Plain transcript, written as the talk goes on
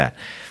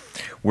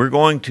We're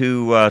going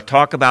to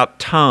talk about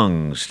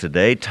tongues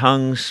today,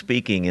 tongues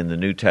speaking in the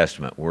New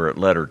Testament. We're at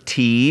letter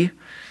T,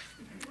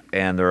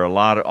 and there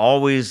are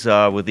always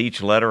with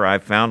each letter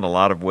I've found a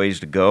lot of ways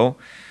to go,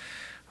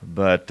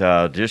 but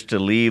just to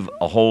leave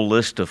a whole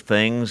list of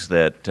things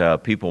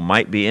that people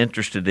might be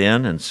interested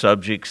in and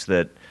subjects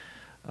that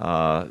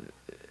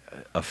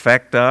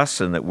affect us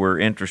and that we're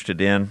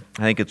interested in,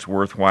 I think it's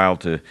worthwhile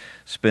to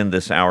spend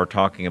this hour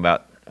talking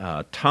about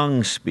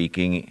tongue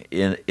speaking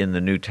in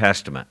the New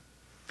Testament.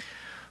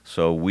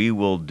 So we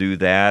will do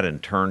that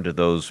and turn to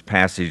those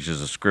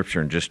passages of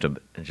Scripture in just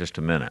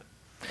a minute.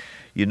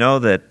 You know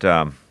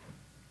that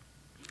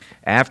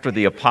after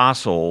the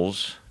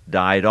apostles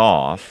died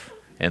off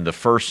and the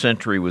first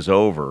century was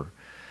over,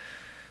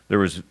 there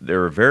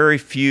were very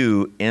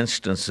few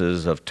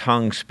instances of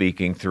tongue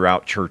speaking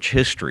throughout church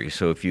history.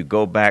 So if you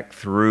go back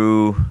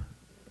through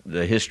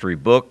the history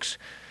books,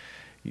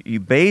 you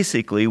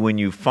basically, when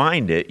you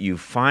find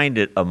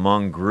it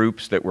among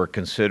groups that were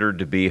considered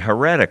to be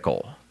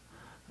heretical.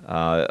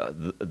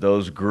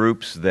 Those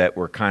groups that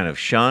were kind of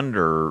shunned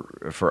or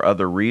for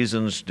other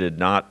reasons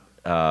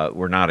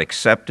were not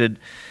accepted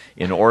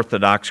in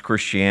Orthodox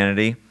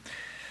Christianity.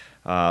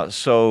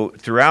 So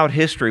throughout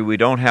history, we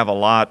don't have a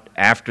lot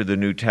after the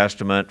New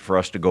Testament for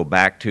us to go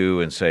back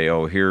to and say,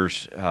 oh,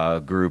 here's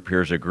a group,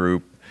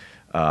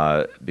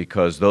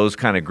 because those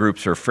kind of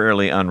groups are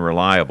fairly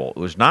unreliable. It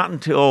was not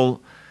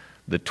until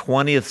the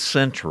 20th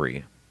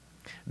century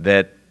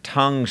that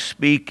tongue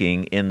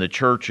speaking in the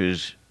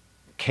churches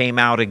came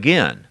out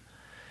again.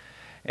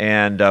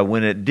 And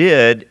when it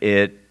did,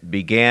 it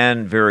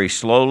began very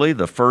slowly.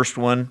 The first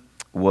one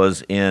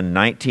was in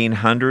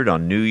 1900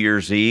 on New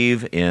Year's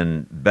Eve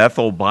in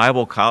Bethel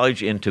Bible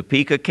College in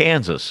Topeka,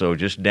 Kansas, so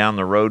just down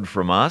the road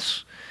from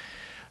us,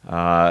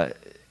 at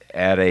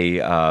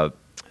a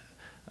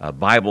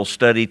Bible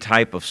study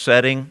type of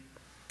setting.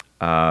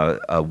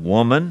 A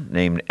woman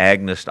named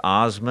Agnes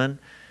Osman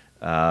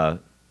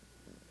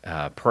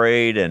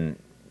prayed and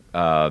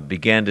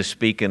began to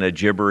speak in a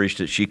gibberish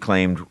that she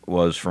claimed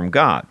was from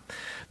God.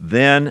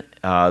 Then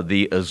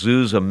the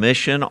Azusa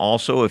Mission,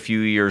 also a few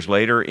years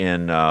later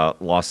in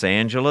Los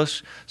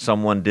Angeles,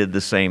 someone did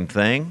the same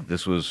thing.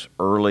 This was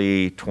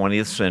early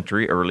 20th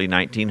century, early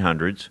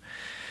 1900s.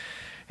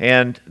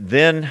 And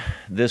then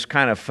this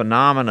kind of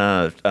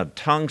phenomena of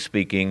tongue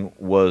speaking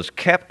was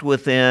kept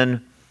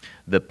within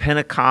the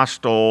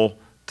Pentecostal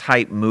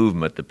type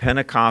movement, the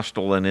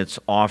Pentecostal and its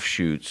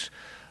offshoots,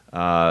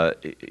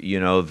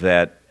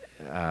 that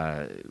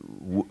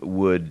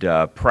would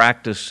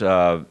practice,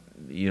 the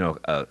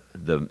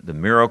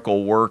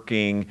miracle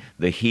working,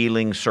 the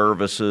healing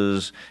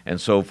services, and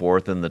so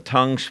forth. And the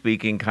tongue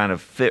speaking kind of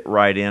fit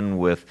right in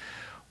with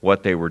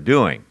what they were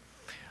doing.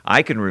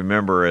 I can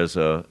remember as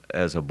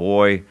a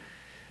boy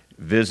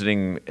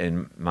visiting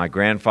in my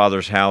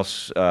grandfather's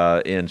house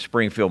in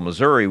Springfield,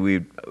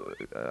 Missouri.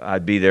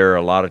 I'd be there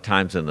a lot of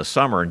times in the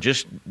summer, and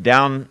just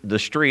down the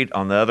street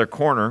on the other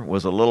corner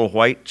was a little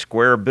white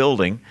square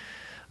building,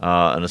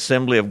 an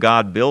Assembly of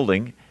God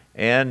building,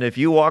 and if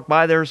you walk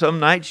by there some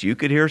nights, you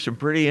could hear some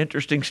pretty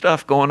interesting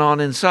stuff going on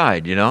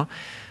inside,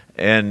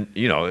 And,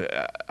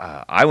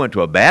 I went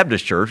to a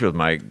Baptist church with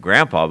my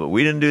grandpa, but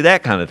we didn't do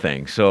that kind of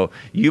thing. So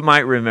you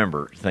might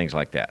remember things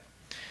like that.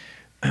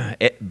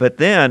 But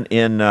then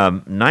in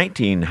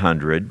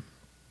 1900,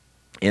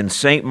 in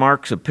St.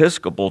 Mark's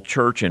Episcopal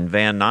Church in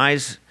Van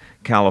Nuys,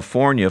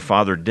 California,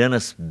 Father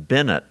Dennis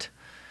Bennett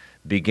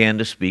began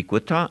to speak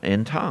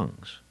in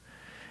tongues.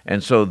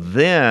 And so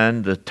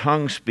then the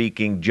tongue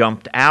speaking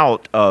jumped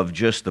out of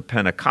just the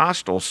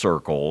Pentecostal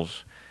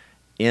circles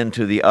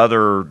into the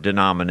other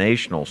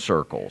denominational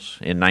circles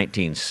in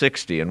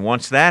 1960. And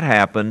once that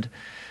happened,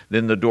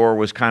 then the door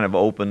was kind of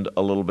opened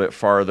a little bit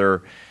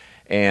farther.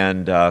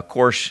 And of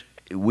course,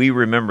 we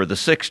remember the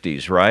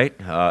 60s, right?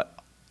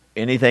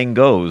 Anything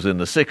goes in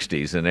the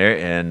 60s, and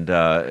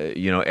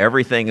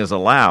everything is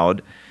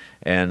allowed.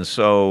 And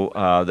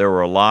so there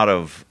were a lot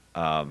of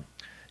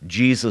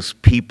Jesus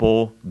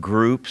people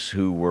groups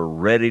who were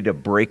ready to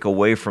break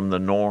away from the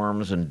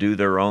norms and do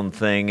their own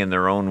thing in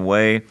their own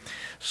way.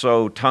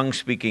 So tongue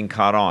speaking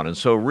caught on. And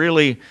so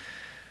really,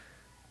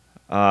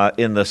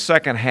 in the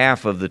second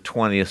half of the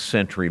 20th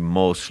century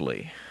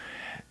mostly,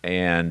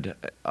 and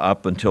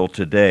up until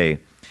today,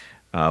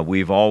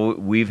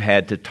 we've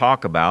had to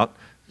talk about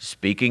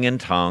speaking in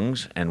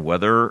tongues and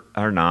whether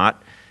or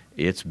not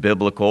it's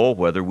biblical,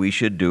 whether we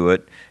should do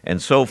it,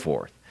 and so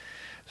forth.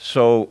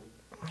 So,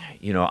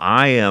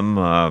 I am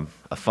a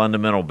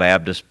fundamental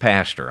Baptist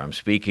pastor. I'm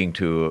speaking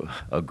to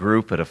a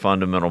group at a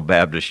fundamental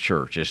Baptist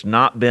church. It's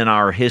not been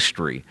our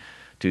history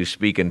to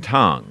speak in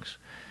tongues.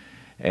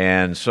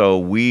 And so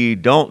we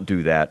don't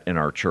do that in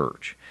our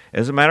church.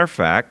 As a matter of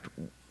fact,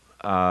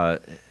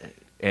 and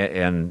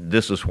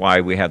this is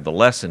why we have the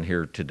lesson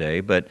here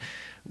today, but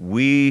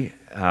we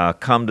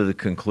come to the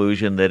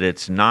conclusion that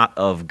it's not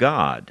of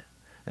God,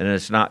 and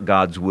it's not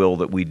God's will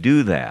that we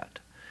do that.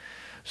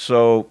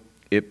 So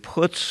it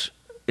puts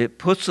it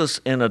puts us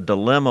in a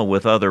dilemma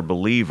with other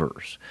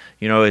believers.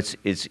 You know,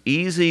 it's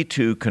easy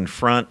to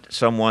confront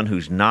someone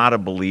who's not a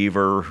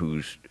believer,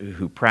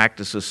 who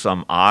practices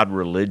some odd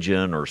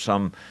religion or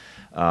some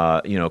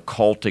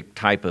cultic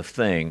type of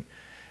thing,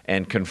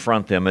 and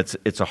confront them.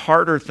 It's a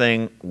harder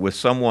thing with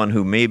someone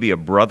who may be a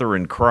brother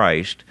in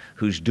Christ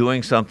who's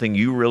doing something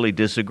you really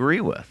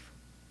disagree with,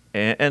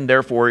 and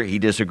therefore he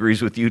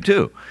disagrees with you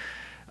too.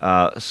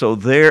 So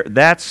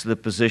that's the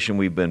position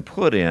we've been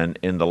put in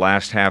the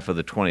last half of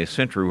the 20th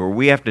century, where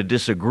we have to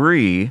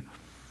disagree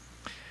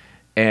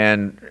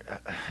and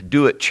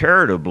do it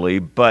charitably,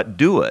 but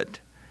do it,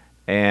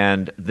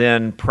 and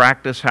then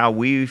practice how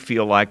we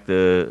feel like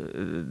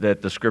that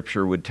the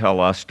Scripture would tell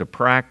us to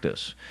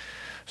practice.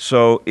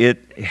 So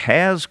it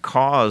has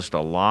caused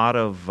a lot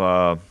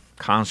of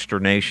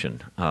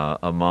consternation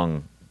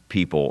among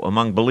people,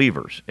 among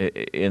believers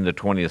in the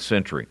 20th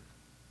century.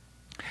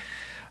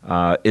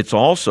 It's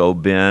also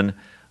been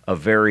a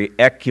very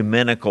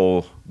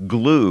ecumenical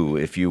glue,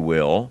 if you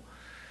will,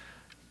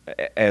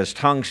 as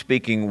tongue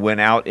speaking went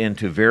out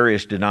into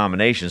various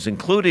denominations,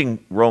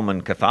 including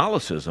Roman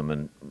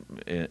Catholicism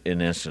in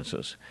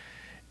instances.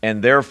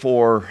 And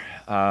therefore,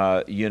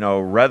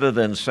 rather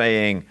than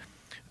saying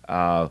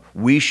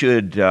we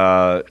should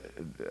have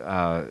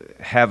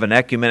an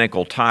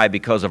ecumenical tie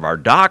because of our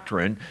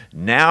doctrine,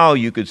 now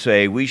you could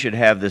say we should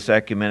have this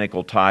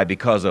ecumenical tie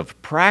because of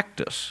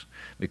practice,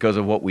 because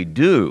of what we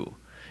do,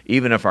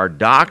 even if our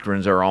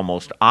doctrines are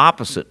almost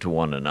opposite to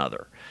one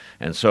another.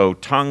 And so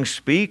tongue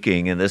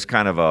speaking and this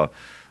kind of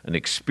an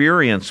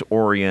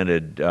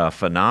experience-oriented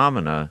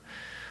phenomena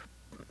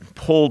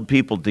pulled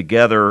people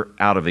together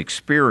out of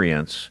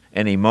experience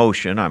and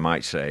emotion, I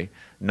might say,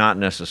 not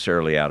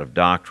necessarily out of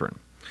doctrine.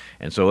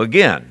 And so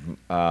again,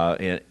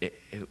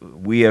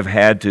 we have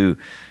had to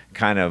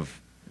kind of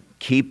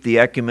keep the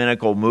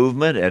ecumenical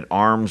movement at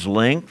arm's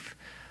length,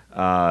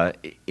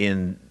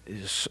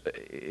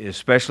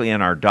 especially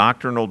in our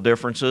doctrinal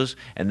differences,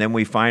 and then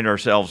we find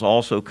ourselves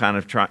also kind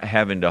of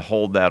having to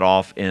hold that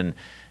off in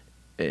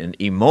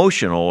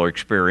emotional or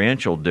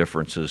experiential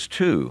differences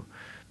too,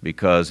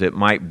 because it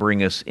might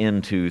bring us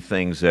into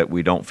things that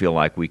we don't feel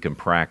like we can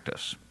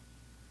practice.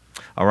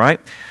 All right?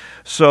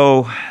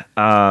 So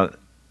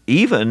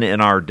even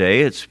in our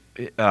day, it's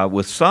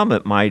with some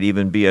it might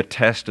even be a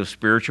test of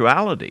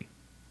spirituality.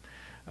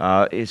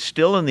 It's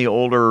still in the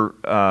older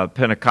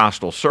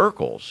Pentecostal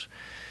circles.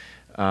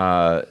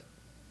 Jimmy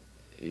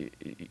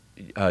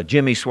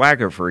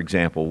Swaggart, for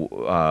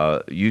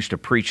example, used to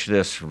preach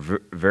this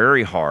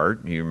very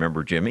hard. You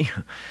remember Jimmy?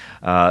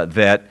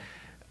 That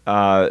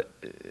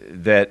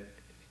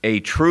a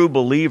true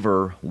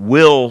believer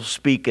will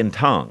speak in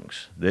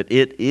tongues, that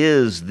it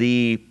is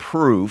the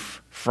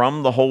proof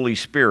from the Holy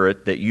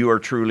Spirit that you are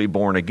truly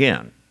born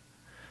again.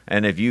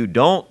 And if you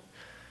don't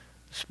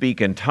speak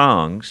in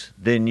tongues,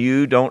 then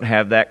you don't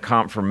have that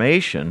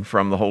confirmation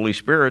from the Holy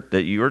Spirit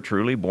that you are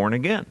truly born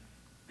again.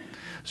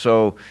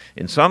 So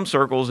in some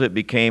circles it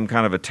became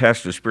kind of a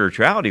test of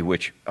spirituality,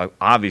 which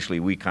obviously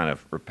we kind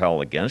of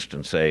repel against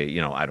and say,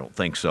 I don't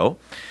think so.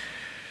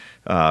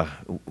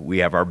 We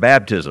have our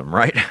baptism,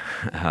 right,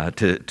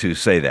 to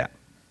say that.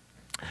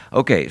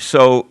 Okay,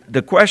 so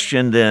the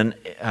question then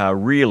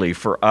really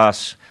for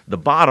us, the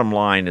bottom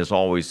line is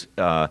always,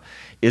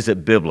 is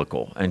it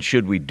biblical and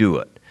should we do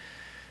it?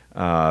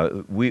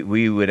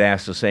 We would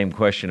ask the same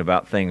question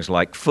about things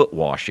like foot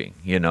washing,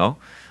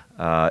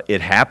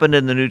 It happened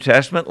in the New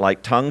Testament,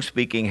 like tongue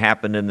speaking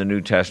happened in the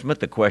New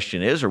Testament. The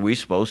question is, are we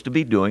supposed to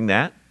be doing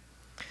that?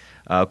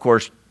 Of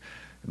course,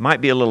 it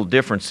might be a little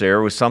difference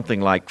there with something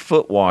like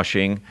foot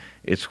washing.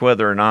 It's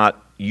whether or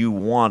not you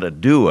want to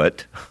do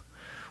it.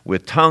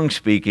 With tongue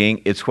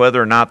speaking, it's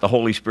whether or not the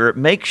Holy Spirit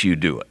makes you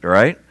do it,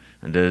 right?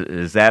 And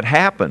does that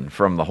happen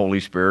from the Holy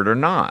Spirit or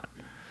not?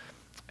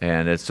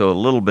 And it's a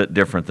little bit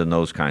different than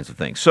those kinds of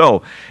things.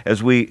 So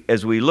as we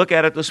look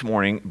at it this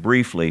morning,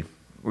 briefly,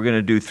 we're going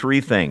to do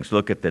three things.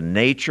 Look at the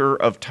nature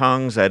of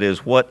tongues, that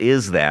is, what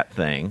is that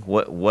thing?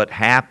 What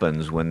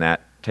happens when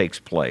that takes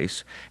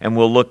place? And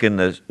we'll look in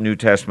the New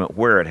Testament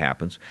where it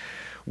happens.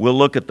 We'll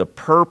look at the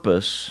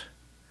purpose,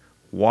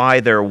 why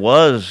there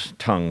was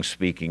tongue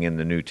speaking in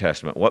the New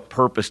Testament. What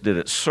purpose did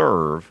it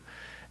serve?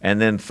 And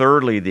then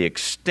thirdly, the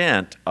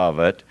extent of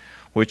it,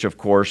 which of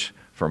course,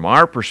 from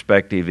our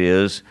perspective,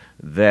 is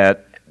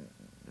that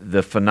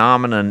the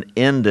phenomenon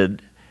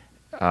ended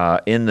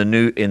in the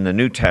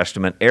New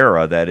Testament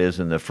era, that is,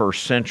 in the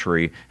first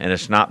century, and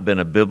it's not been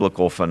a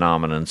biblical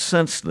phenomenon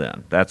since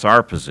then. That's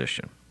our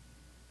position.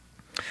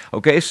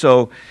 Okay,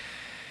 so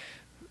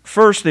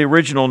first, the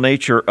original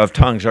nature of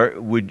tongues.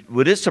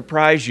 Would it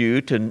surprise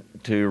you to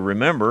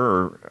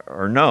remember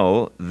or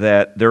know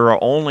that there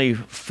are only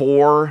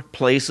 4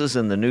 places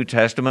in the New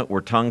Testament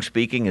where tongue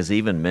speaking is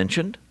even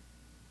mentioned?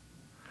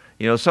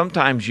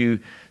 Sometimes you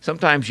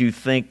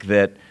think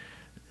that,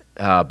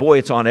 boy,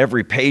 it's on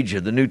every page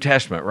of the New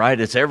Testament, right?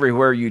 It's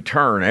everywhere you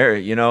turn.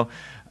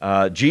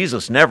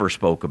 Jesus never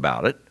spoke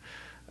about it.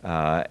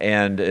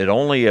 And it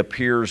only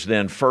appears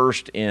then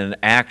first in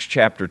Acts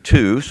chapter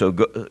 2. So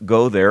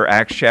go there,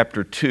 Acts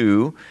chapter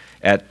 2,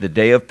 At the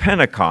day of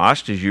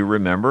Pentecost, as you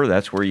remember,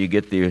 that's where you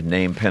get the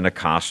name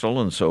Pentecostal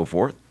and so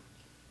forth.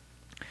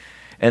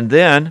 And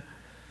then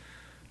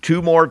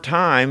 2 more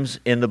times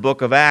in the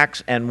book of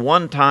Acts and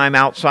 1 time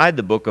outside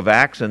the book of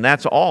Acts, and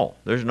that's all.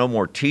 There's no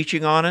more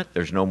teaching on it.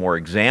 There's no more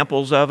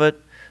examples of it.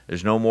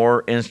 There's no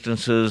more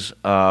instances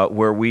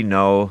where we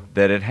know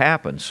that it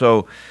happened.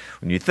 So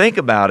when you think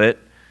about it,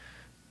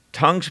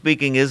 tongue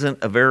speaking isn't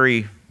a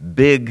very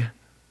big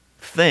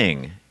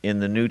thing in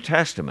the New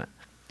Testament.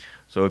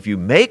 So if you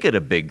make it a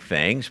big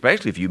thing,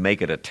 especially if you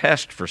make it a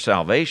test for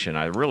salvation,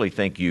 I really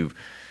think you've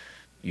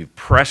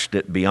pressed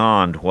it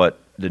beyond what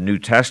the New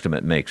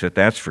Testament makes it,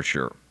 that's for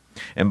sure.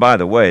 And by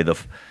the way, the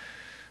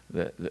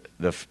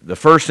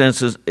first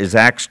instance is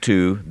Acts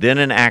 2, then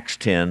in Acts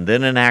 10,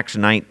 then in Acts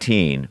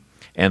 19,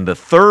 and the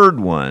third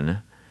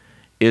one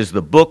is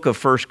the book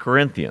of 1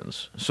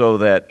 Corinthians, so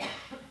that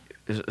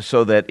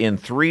in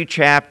 3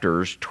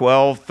 chapters,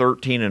 12,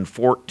 13, and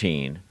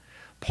 14,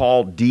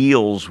 Paul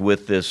deals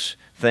with this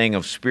thing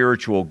of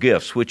spiritual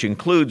gifts, which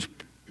includes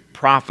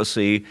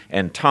prophecy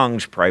and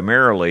tongues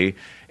primarily,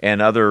 and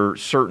other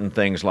certain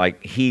things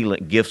like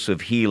healing, gifts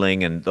of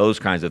healing and those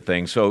kinds of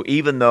things. So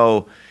even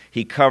though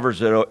he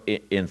covers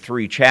it in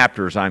 3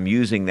 chapters, I'm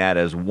using that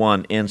as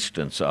one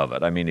instance of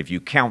it. I mean, if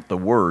you count the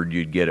word,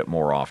 you'd get it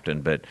more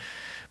often,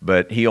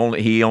 but he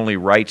only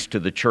writes to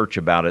the church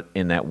about it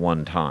in that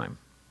one time.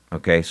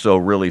 Okay, so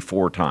really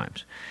 4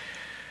 times.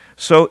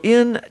 So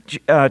in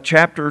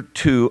chapter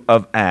 2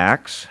 of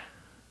Acts,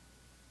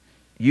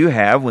 you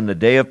have, when the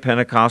day of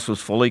Pentecost was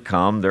fully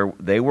come,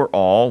 they were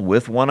all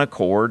with one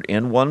accord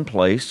in one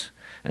place,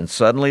 and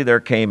suddenly there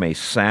came a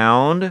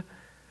sound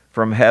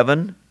from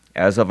heaven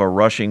as of a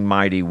rushing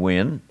mighty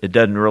wind. It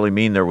doesn't really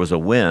mean there was a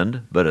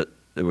wind, but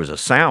there was a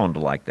sound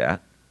like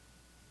that.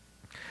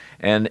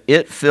 And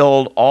it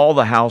filled all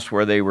the house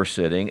where they were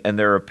sitting, and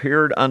there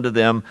appeared unto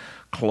them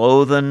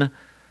cloven,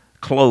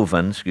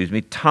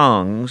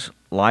 tongues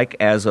like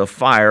as of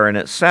fire, and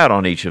it sat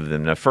on each of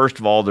them. Now, first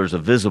of all, there's a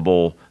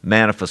visible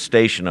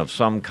manifestation of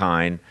some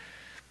kind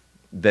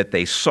that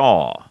they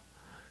saw.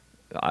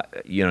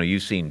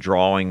 You've seen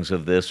drawings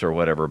of this or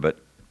whatever, but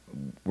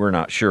we're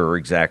not sure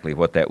exactly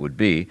what that would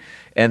be.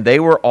 And they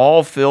were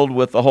all filled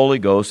with the Holy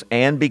Ghost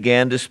and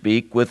began to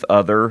speak with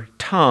other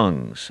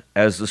tongues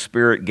as the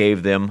Spirit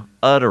gave them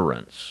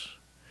utterance.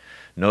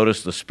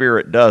 Notice the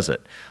Spirit does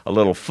it. A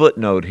little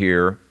footnote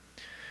here.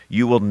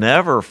 You will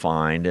never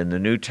find in the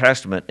New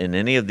Testament in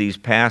any of these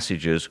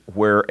passages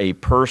where a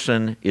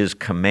person is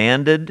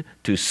commanded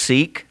to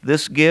seek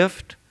this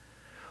gift,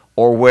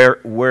 or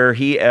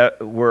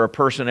where a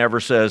person ever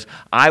says,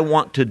 "I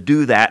want to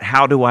do that.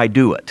 How do I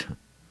do it?"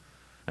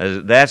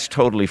 That's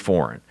totally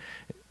foreign.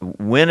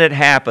 When it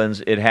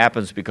happens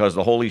because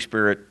the Holy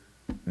Spirit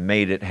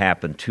made it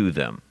happen to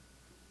them.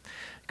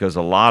 Because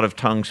a lot of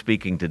tongue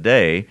speaking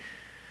today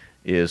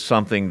is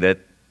something that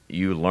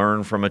you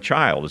learn from a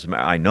child.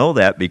 I know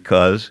that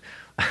because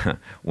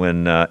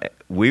when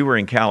we were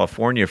in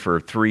California for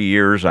 3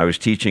 years, I was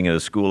teaching at a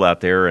school out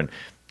there, and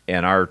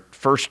our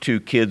first 2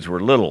 kids were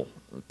little,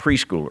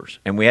 preschoolers,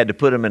 and we had to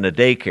put them in a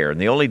daycare.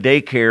 And the only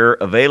daycare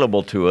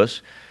available to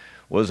us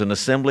was an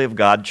Assembly of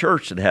God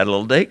church that had a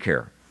little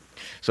daycare.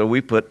 So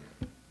we put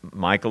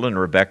Michael and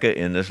Rebecca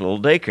in this little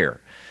daycare.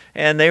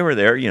 And they were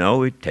there,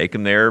 we'd take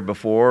them there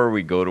before,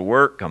 we'd go to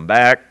work, come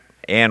back.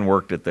 Ann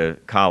worked at the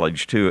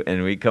college too,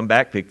 and we'd come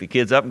back, pick the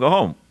kids up, and go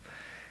home.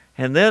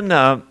 And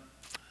then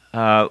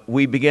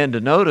we began to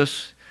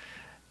notice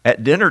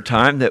at dinner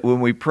time that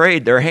when we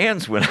prayed, their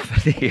hands went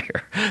up in the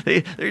air.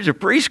 These are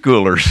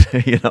preschoolers,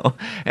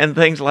 and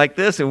things like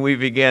this. And we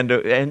began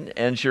to,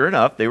 and sure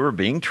enough, they were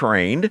being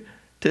trained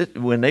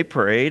when they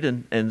prayed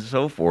and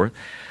so forth.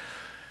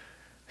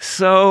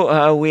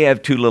 So we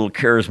have 2 little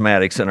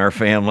charismatics in our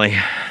family.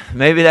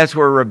 Maybe that's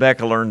where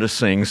Rebecca learned to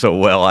sing so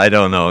well. I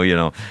don't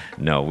know,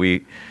 No,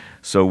 we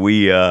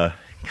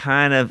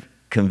kind of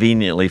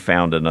conveniently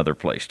found another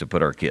place to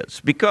put our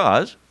kids.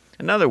 Because,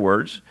 in other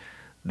words,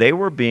 they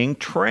were being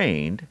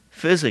trained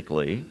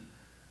physically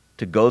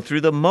to go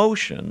through the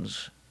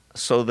motions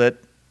so that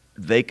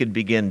they could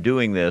begin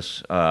doing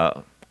this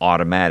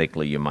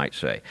automatically, you might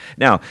say.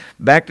 Now,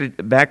 back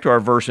to our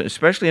verse,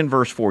 especially in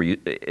verse 4,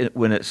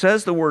 when it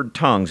says the word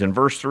tongues in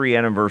verse 3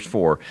 and in verse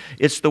 4,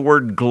 it's the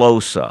word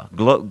glossa.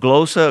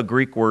 Glossa, a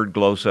Greek word,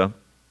 glossa,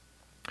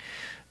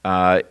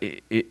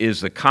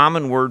 is the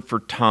common word for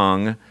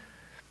tongue.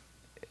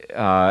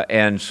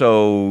 And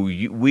so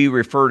we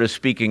refer to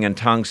speaking in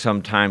tongues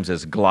sometimes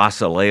as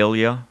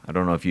glossolalia. I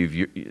don't know if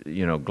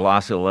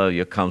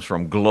glossolalia comes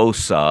from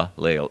glossa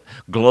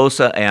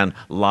and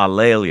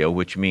lalalia,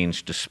 which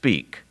means to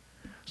speak.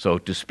 So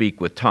to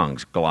speak with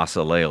tongues,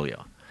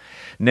 glossolalia.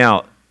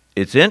 Now,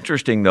 it's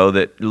interesting though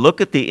that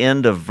look at the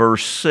end of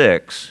verse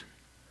 6.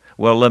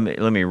 Well, let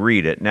me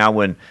read it. Now,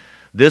 when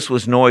this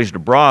was noised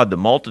abroad, the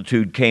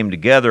multitude came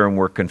together and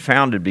were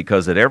confounded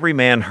because that every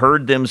man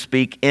heard them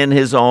speak in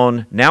his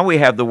own. Now we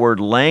have the word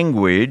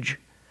language.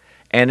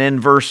 And in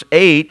verse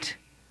 8,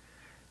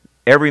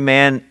 every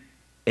man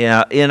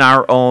in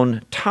our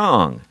own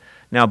tongue.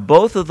 Now,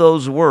 both of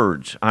those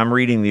words, I'm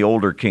reading the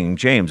older King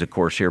James, of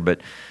course, here,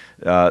 but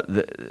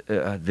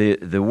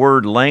the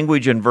word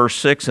language in verse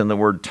 6 and the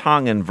word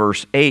tongue in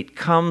verse 8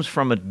 comes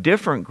from a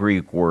different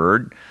Greek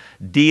word,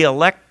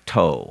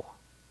 dialecto.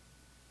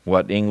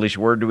 What English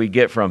word do we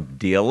get from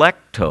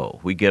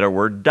dialecto? We get our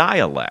word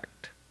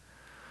dialect.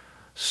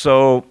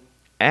 So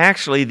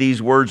actually,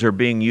 these words are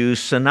being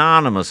used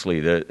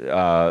synonymously.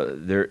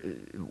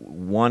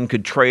 One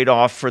could trade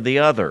off for the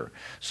other.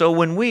 So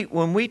when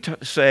we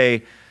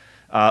say,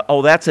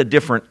 oh, that's a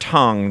different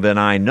tongue than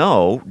I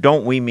know,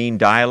 don't we mean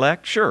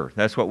dialect? Sure,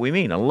 that's what we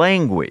mean, a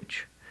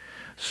language.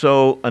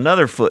 So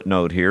another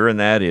footnote here, and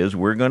that is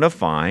we're going to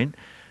find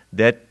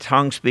that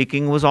tongue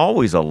speaking was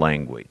always a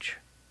language.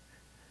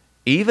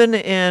 Even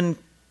in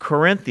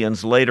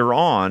Corinthians later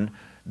on,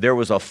 there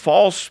was a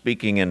false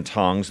speaking in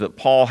tongues that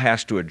Paul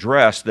has to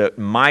address that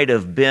might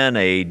have been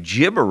a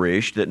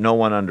gibberish that no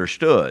one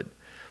understood.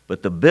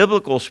 But the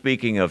biblical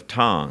speaking of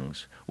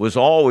tongues was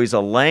always a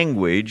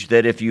language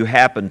that if you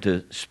happened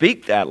to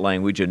speak that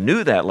language and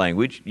knew that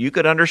language, you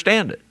could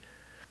understand it.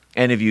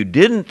 And if you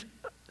didn't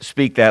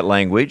speak that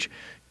language,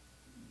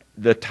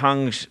 the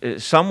tongues,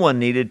 someone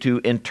needed to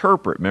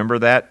interpret. Remember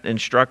that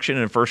instruction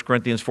in 1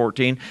 Corinthians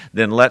 14?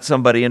 Then let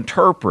somebody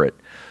interpret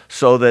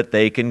so that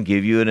they can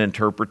give you an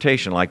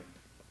interpretation. Like,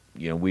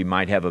 we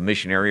might have a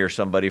missionary or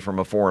somebody from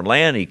a foreign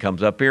land. He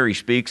comes up here, he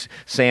speaks.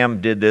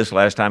 Sam did this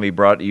last time he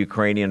brought a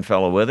Ukrainian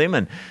fellow with him,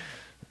 and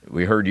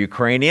we heard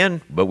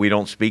Ukrainian, but we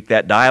don't speak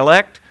that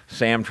dialect.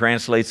 Sam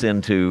translates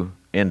into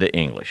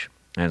English.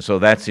 And so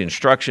that's the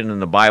instruction in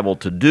the Bible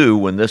to do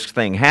when this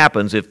thing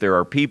happens if there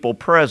are people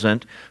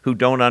present who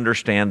don't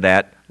understand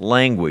that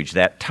language,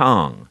 that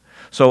tongue.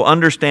 So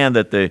understand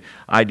that the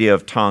idea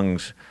of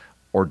tongues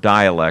or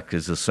dialect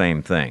is the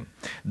same thing.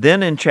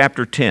 Then in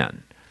chapter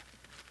 10,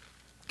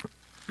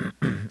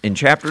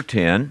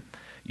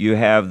 you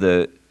have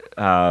the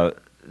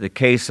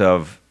case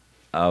of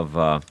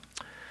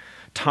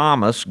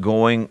Thomas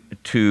going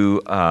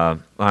to,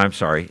 I'm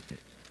sorry,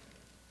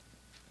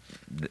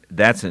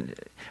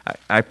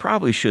 I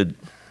probably should,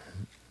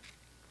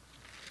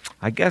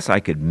 I guess I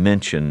could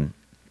mention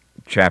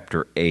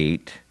chapter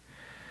 8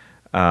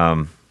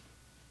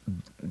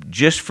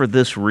 just for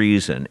this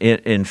reason.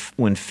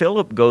 When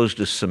Philip goes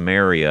to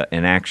Samaria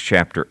in Acts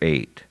chapter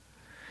 8,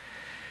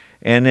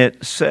 and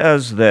it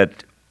says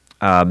that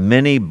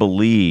many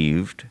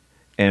believed.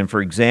 And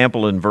for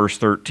example, in verse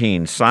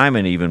 13,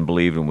 Simon even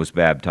believed and was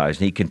baptized.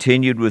 And he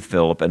continued with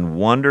Philip and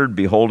wondered,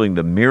 beholding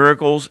the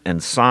miracles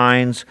and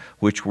signs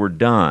which were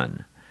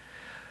done.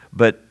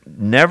 But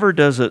never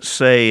does it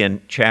say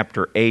in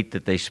chapter 8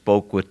 that they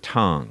spoke with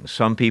tongues.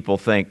 Some people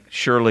think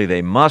surely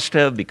they must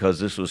have,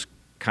 because this was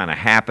kind of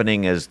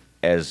happening as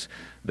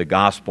the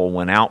gospel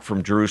went out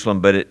from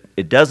Jerusalem, but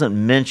it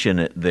doesn't mention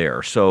it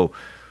there. So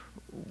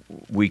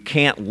we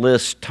can't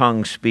list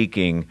tongue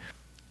speaking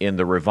in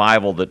the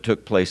revival that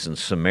took place in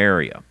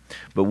Samaria.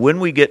 But when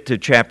we get to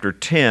chapter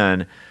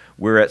 10,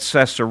 we're at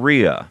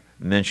Caesarea,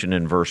 mentioned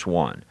in verse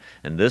 1.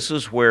 And this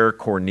is where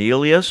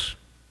Cornelius,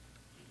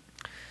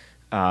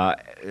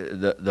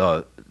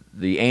 the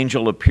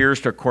angel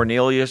appears to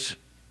Cornelius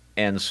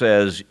and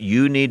says,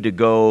 you need to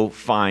go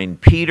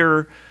find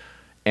Peter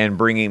and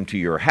bring him to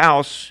your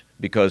house,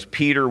 because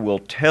Peter will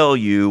tell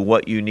you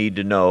what you need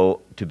to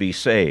know to be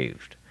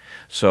saved.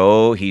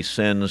 So he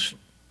sends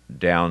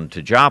down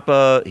to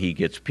Joppa, he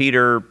gets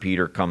Peter.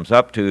 Peter comes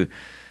up to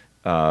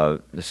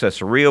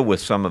Caesarea with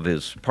some of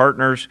his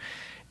partners,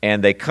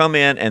 and they come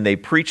in and they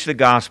preach the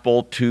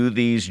gospel to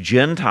these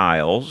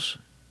Gentiles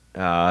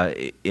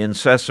in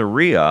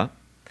Caesarea.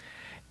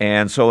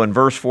 And so in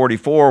verse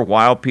 44,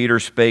 while Peter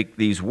spake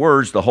these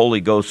words, the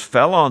Holy Ghost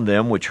fell on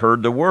them which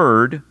heard the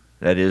word.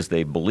 That is,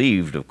 they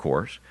believed, of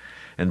course.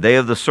 And they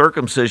of the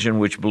circumcision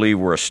which believed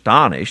were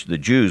astonished, the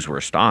Jews were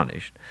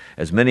astonished,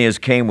 as many as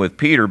came with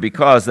Peter,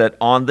 because that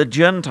on the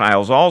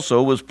Gentiles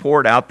also was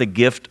poured out the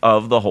gift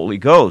of the Holy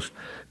Ghost.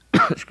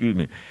 Excuse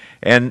me.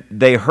 And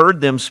they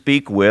heard them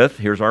speak with,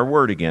 here's our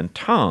word again,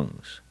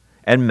 tongues,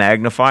 and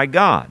magnify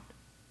God.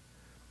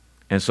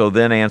 And so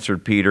then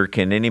answered Peter,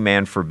 can any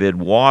man forbid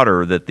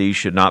water that these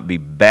should not be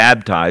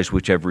baptized,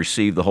 which have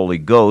received the Holy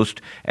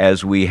Ghost,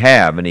 as we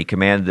have? And he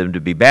commanded them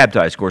to be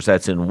baptized. Of course,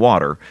 that's in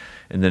water,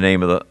 in the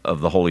name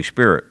of the Holy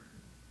Spirit.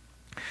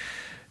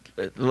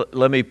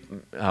 Let me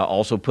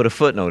also put a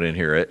footnote in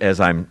here. As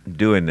I'm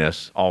doing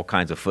this, all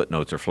kinds of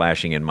footnotes are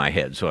flashing in my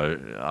head,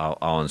 so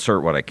I'll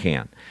insert what I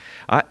can.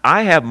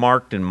 I have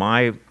marked in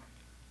my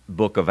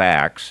book of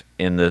Acts,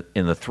 in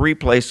the three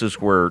places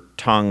where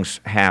tongues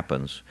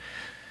happens,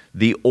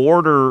 the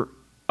order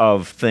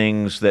of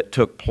things that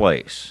took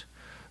place.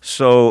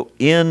 So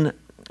in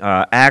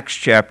Acts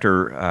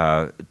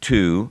chapter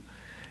 2,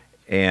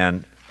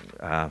 and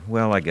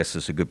I guess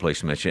this is a good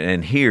place to mention,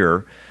 and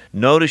here,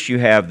 notice you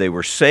have, they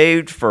were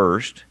saved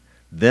first,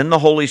 then the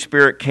Holy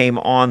Spirit came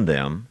on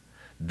them,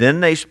 then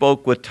they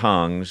spoke with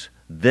tongues,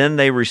 then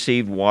they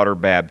received water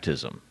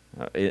baptism,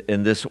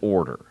 in this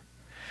order.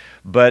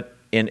 But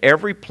in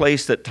every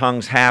place that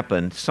tongues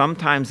happen,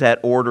 sometimes that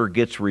order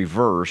gets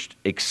reversed,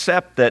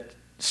 except that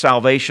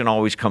salvation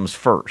always comes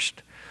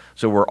first.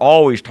 So we're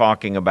always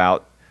talking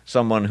about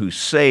someone who's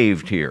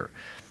saved here.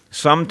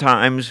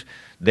 Sometimes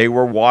they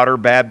were water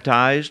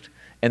baptized,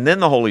 and then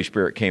the Holy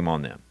Spirit came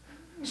on them.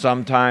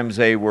 Sometimes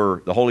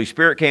the Holy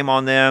Spirit came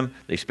on them,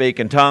 they spake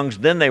in tongues,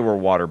 then they were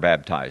water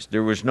baptized.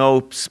 There was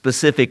no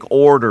specific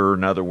order,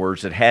 in other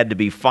words, that had to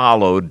be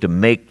followed to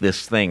make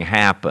this thing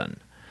happen.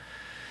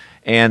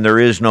 And there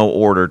is no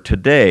order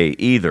today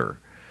either.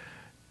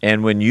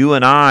 And when you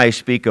and I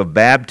speak of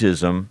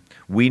baptism,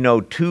 we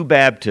know two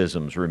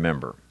baptisms,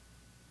 remember.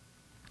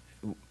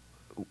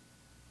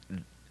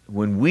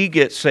 When we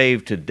get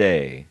saved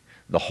today,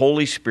 the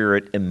Holy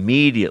Spirit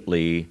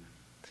immediately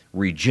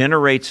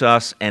regenerates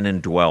us and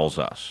indwells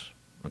us.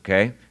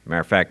 Okay?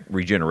 Matter of fact,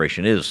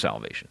 regeneration is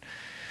salvation.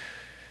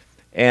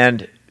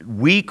 And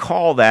we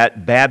call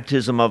that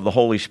baptism of the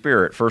Holy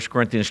Spirit. 1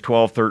 Corinthians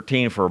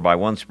 12:13, for by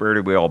one Spirit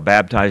are we all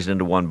baptized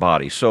into one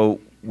body. So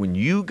when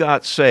you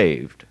got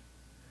saved,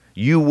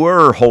 you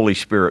were Holy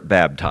Spirit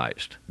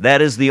baptized.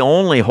 That is the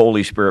only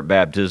Holy Spirit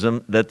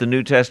baptism that the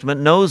New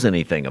Testament knows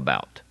anything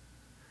about.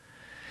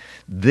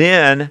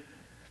 Then,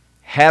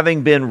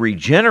 having been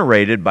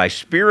regenerated by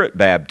Spirit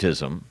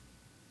baptism,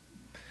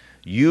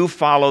 you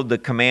followed the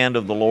command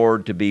of the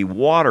Lord to be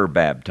water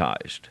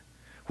baptized,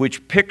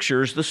 which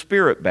pictures the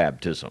Spirit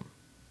baptism.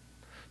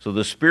 So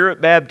the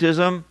Spirit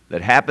baptism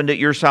that happened at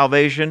your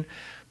salvation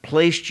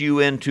placed you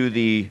into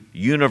the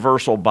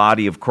universal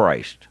body of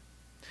Christ.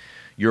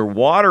 Your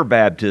water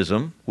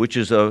baptism, which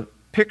is a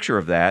picture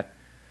of that,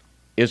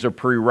 is a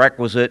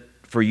prerequisite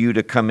for you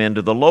to come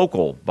into the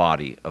local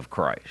body of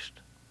Christ.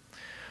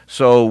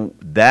 So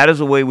that is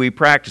the way we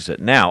practice it.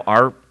 Now,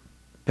 our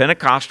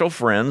Pentecostal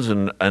friends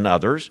and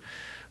others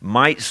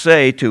might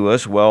say to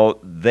us, well,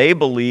 they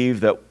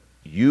believe that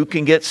you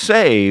can get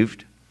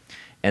saved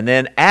and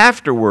then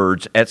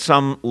afterwards, at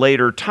some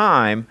later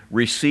time,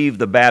 receive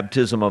the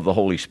baptism of the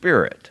Holy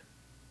Spirit.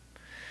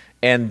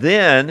 And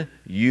then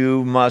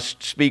you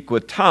must speak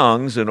with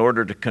tongues in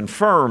order to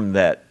confirm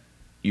that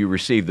you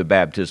receive the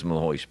baptism of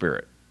the Holy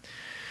Spirit.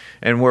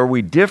 And where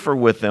we differ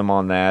with them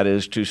on that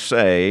is to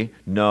say,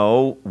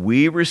 no,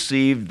 we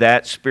received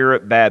that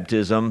Spirit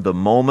baptism the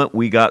moment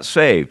we got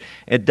saved.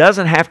 It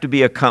doesn't have to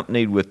be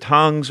accompanied with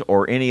tongues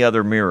or any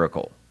other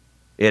miracle.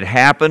 It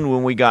happened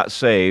when we got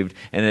saved,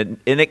 and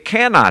it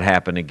cannot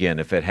happen again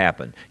if it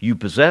happened. You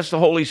possess the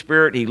Holy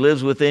Spirit. He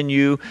lives within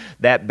you.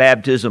 That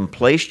baptism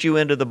placed you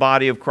into the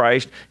body of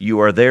Christ. You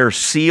are there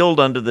sealed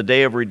unto the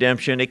day of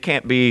redemption. It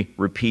can't be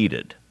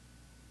repeated.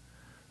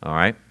 All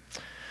right?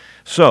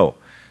 So,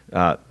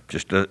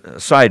 just a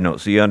side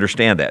note so you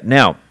understand that.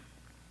 Now,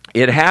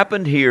 it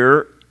happened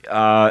here,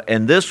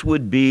 and this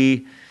would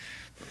be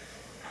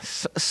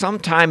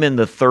sometime in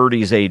the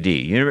 30s AD.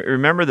 You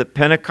remember that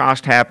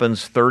Pentecost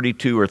happens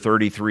 32 or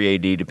 33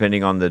 AD,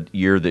 depending on the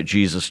year that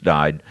Jesus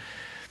died.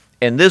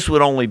 And this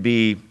would only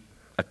be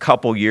a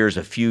couple years,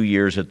 a few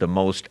years at the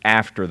most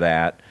after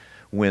that,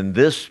 when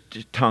this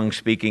tongue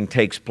speaking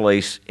takes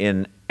place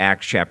in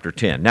Acts chapter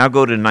 10. Now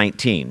go to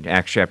 19,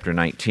 Acts chapter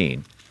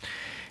 19.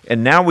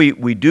 And now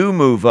we do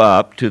move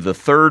up to the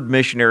third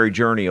missionary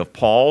journey of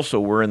Paul, so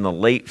we're in the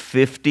late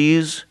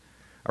 50s,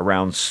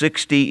 around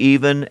 60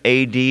 even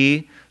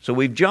AD. So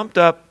we've jumped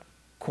up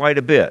quite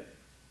a bit.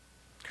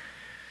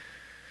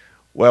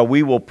 Well,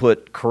 we will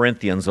put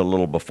Corinthians a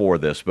little before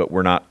this, but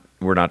we're not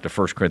to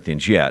 1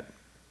 Corinthians yet.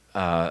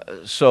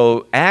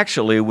 So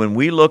actually, when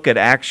we look at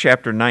Acts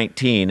chapter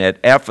 19 at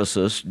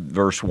Ephesus,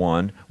 verse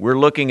 1, we're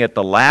looking at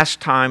the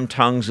last time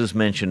tongues is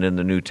mentioned in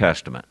the New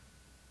Testament.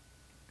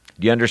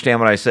 Do you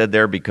understand what I said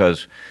there?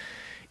 Because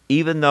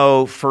even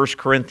though 1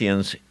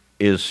 Corinthians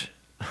is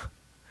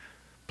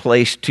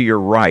placed to your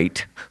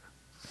right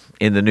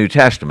in the New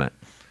Testament,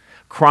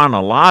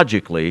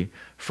 chronologically,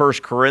 1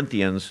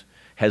 Corinthians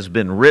has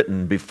been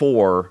written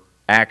before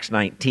Acts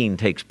 19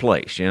 takes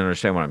place. You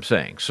understand what I'm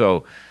saying?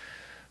 So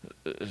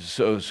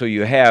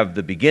you have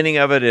the beginning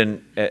of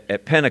it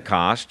at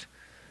Pentecost.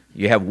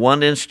 You have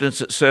one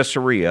instance at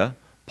Caesarea.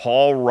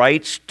 Paul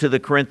writes to the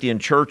Corinthian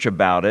church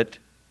about it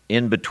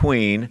in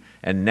between,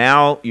 and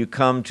now you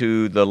come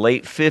to the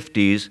late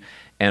 50s,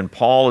 and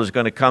Paul is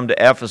going to come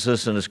to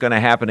Ephesus, and it's going to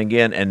happen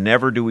again, and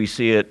never do we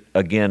see it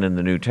again in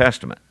the New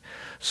Testament.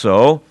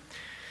 So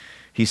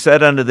he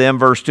said unto them,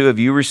 verse 2, have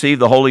you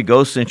received the Holy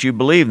Ghost since you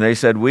believe? And they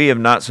said, we have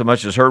not so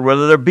much as heard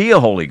whether there be a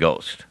Holy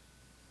Ghost.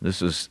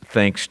 This is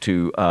thanks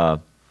to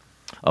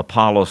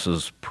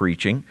Apollos'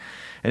 preaching.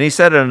 And he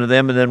said unto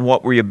them, and then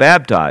what were you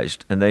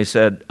baptized? And they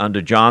said,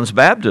 unto John's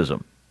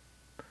baptism.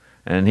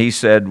 And he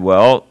said,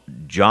 well,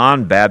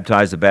 John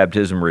baptized the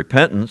baptism of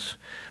repentance,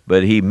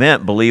 but he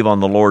meant believe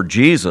on the Lord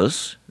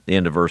Jesus, the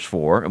end of verse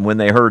 4. And when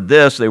they heard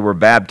this, they were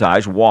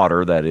baptized,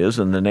 water that is,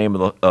 in the name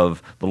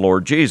of the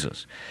Lord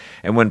Jesus.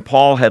 And when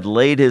Paul had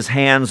laid his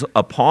hands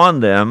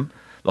upon them,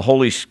 the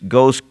Holy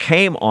Ghost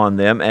came on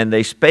them, and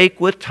they spake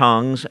with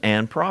tongues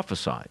and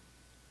prophesied.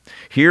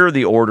 Here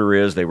the order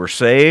is they were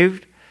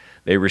saved,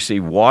 they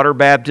received water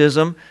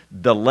baptism,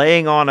 the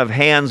laying on of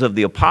hands of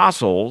the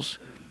apostles,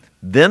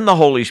 then the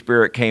Holy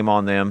Spirit came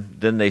on them,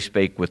 then they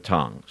spake with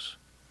tongues.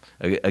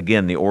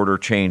 Again, the order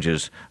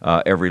changes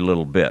every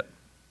little bit.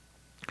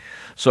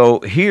 So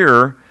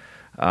here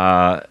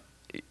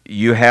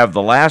you have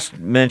the last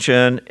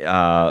mention.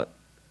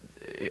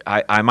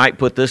 I might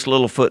put this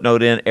little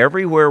footnote in.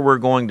 Everywhere we're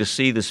going to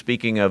see the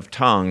speaking of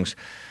tongues,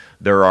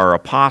 there are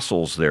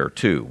apostles there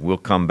too. We'll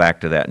come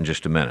back to that in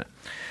just a minute.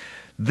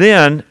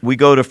 Then we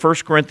go to 1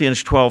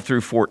 Corinthians 12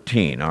 through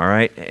 14, all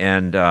right?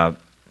 And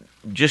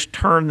just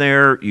turn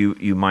there.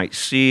 You might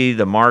see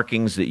the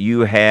markings that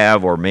you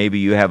have, or maybe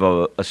you have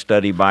a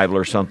study Bible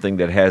or something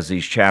that has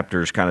these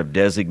chapters kind of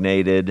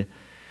designated.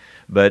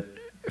 But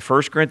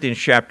 1 Corinthians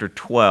chapter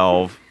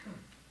 12,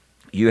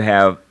 you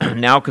have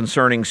now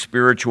concerning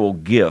spiritual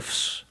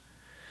gifts.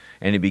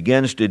 And he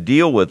begins to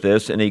deal with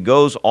this, and he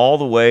goes all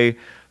the way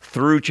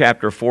through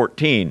chapter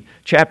 14.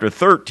 Chapter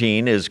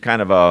 13 is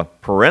kind of a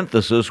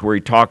parenthesis where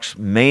he talks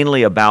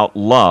mainly about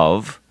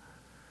love,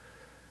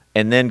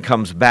 and then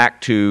comes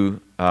back to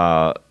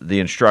the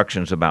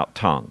instructions about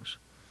tongues.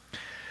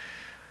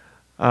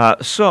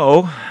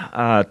 So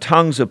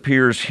tongues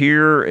appears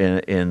here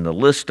in the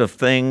list of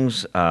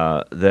things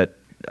that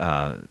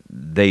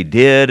they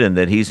did and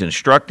that he's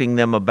instructing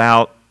them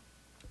about.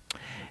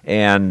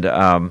 And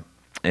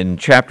in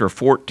chapter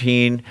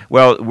 14,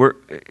 well,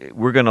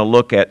 we're going to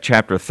look at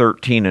chapter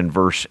 13 and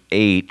verse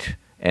 8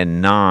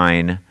 and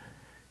 9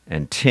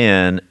 and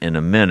 10 in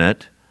a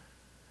minute,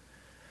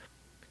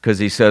 because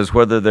he says,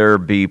 whether there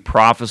be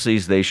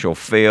prophecies, they shall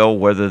fail.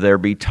 Whether there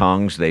be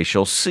tongues, they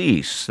shall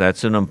cease.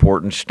 That's an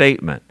important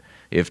statement.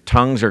 If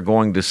tongues are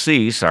going to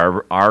cease,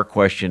 our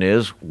question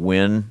is,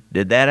 when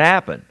did that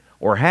happen?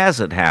 Or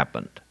has it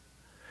happened?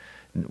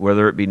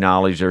 Whether it be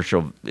knowledge, it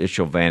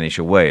shall vanish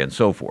away, and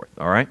so forth.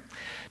 All right?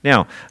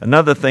 Now,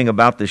 another thing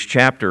about this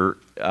chapter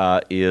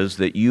is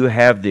that you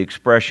have the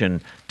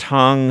expression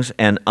tongues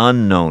and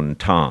unknown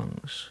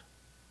tongues.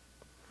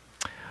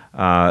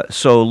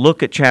 So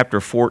look at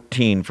chapter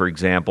 14, for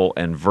example,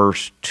 and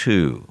verse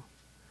 2.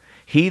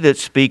 He that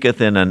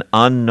speaketh in an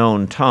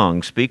unknown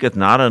tongue speaketh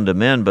not unto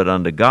men, but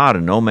unto God,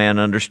 and no man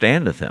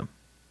understandeth him.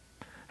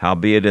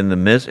 Howbeit in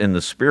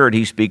the Spirit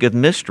he speaketh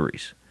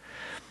mysteries.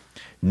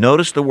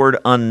 Notice the word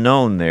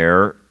unknown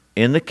there.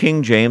 In the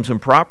King James,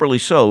 and properly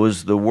so,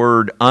 is the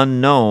word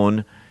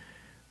unknown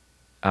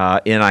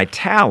in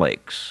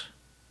italics.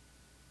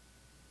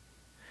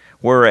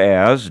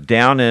 Whereas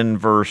down in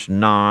verse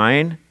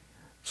 9,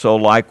 so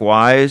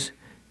likewise,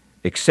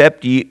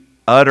 except ye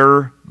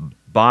utter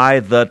by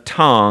the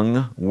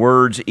tongue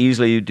words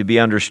easily to be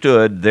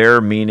understood,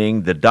 there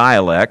meaning the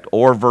dialect,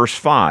 or verse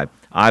 5,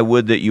 I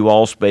would that you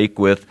all spake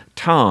with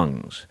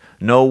tongues.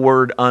 No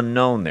word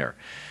unknown there.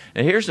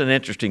 And here's an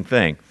interesting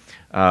thing.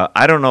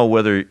 I don't know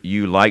whether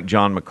you like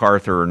John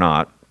MacArthur or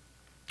not.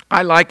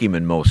 I like him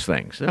in most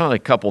things. There are only a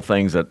couple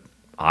things that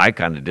I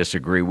kind of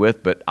disagree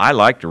with, but I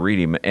like to read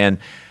him. And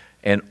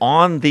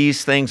on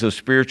these things of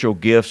spiritual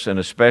gifts, and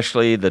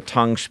especially the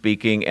tongue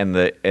speaking and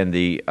the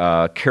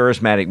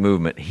charismatic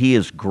movement, he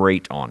is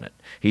great on it.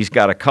 He's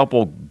got a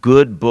couple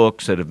good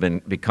books that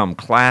have become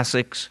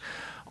classics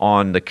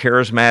on the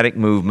charismatic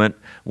movement.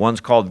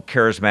 One's called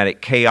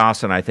Charismatic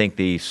Chaos, and I think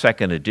the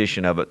second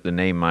edition of it, the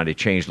name might have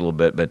changed a little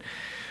bit, but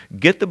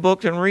get the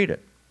book and read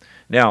it.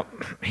 Now,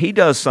 he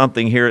does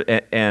something here,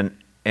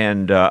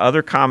 and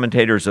other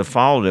commentators have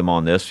followed him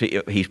on this.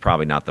 He's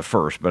probably not the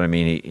first, but I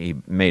mean, he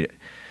made it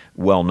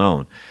well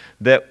known,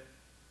 that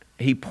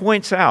he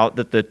points out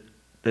that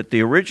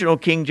the original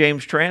King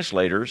James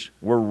translators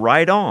were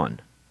right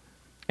on.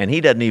 And he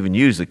doesn't even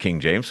use the King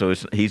James, so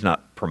he's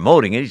not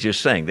promoting it. He's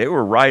just saying they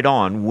were right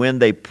on when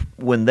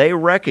they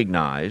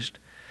recognized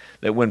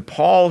that when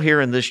Paul here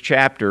in this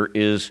chapter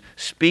is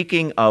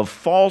speaking of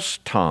false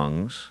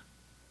tongues,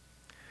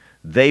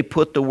 they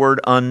put the word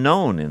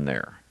unknown in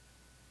there.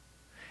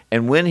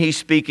 And when he's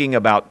speaking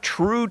about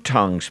true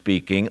tongue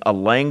speaking, a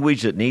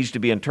language that needs to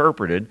be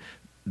interpreted,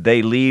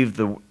 they leave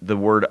the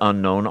word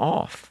unknown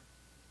off.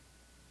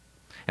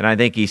 And I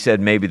think he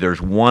said maybe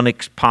there's one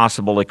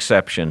possible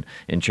exception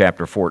in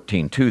chapter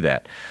 14 to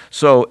that.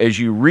 So as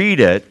you read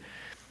it,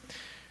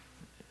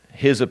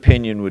 his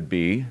opinion would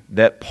be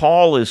that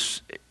Paul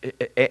is,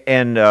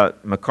 and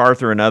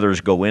MacArthur and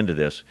others go into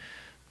this,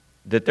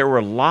 that there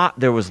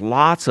was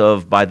lots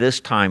of, by this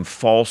time,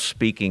 false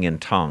speaking in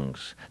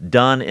tongues,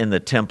 done in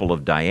the temple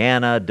of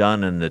Diana,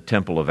 done in the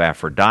temple of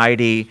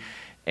Aphrodite,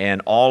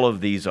 and all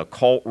of these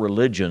occult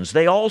religions.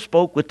 They all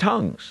spoke with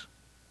tongues.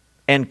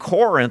 And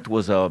Corinth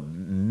was a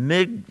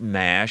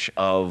mishmash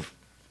of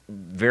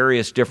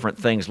various different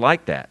things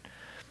like that.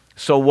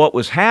 So what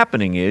was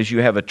happening is you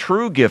have a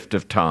true gift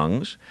of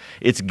tongues.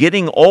 It's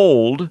getting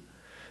old.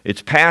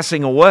 It's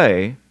passing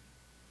away.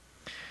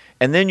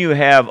 And then you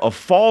have a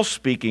false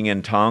speaking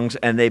in tongues,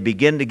 and they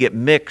begin to get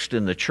mixed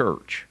in the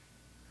church,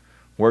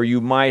 where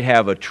you might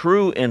have a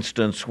true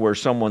instance where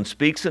someone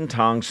speaks in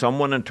tongues,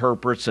 someone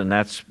interprets, and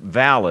that's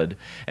valid.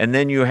 And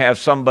then you have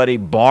somebody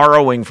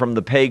borrowing from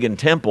the pagan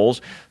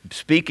temples,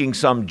 speaking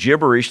some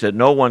gibberish that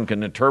no one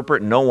can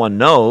interpret and no one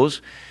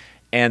knows,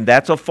 and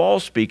that's a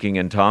false speaking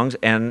in tongues,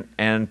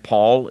 and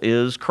Paul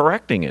is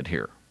correcting it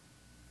here.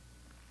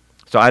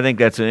 So I think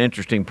that's an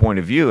interesting point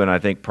of view, and I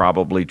think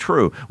probably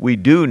true. We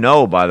do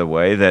know, by the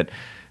way, that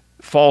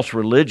false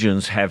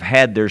religions have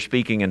had their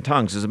speaking in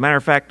tongues. As a matter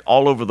of fact,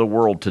 all over the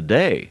world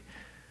today,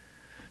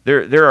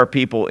 there are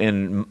people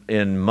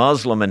in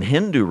Muslim and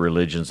Hindu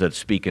religions that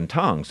speak in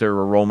tongues. There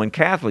are Roman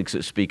Catholics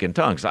that speak in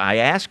tongues. I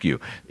ask you,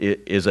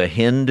 is a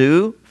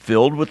Hindu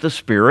filled with the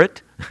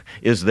Spirit?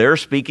 Is there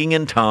speaking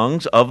in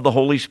tongues of the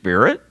Holy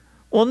Spirit?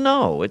 Well,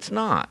 no, it's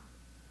not.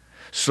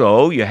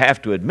 So you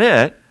have to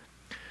admit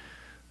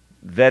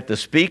that the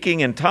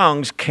speaking in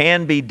tongues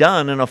can be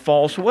done in a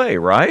false way,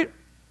 right?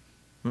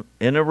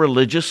 In a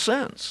religious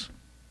sense.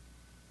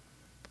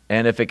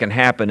 And if it can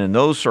happen in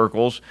those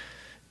circles,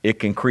 it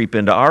can creep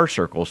into our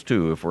circles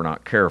too if we're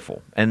not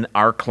careful. And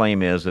our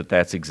claim is that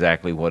that's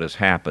exactly what has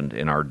happened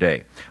in our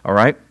day. All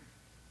right?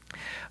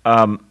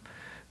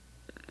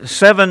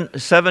 Seven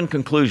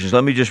conclusions.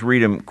 Let me just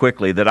read them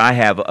quickly that I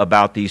have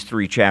about these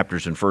 3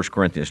 chapters in 1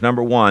 Corinthians.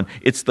 Number 1,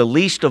 it's the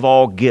least of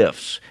all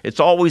gifts. It's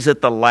always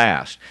at the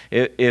last.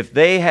 If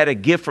they had a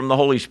gift from the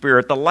Holy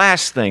Spirit, the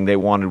last thing they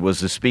wanted was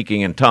the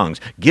speaking in tongues.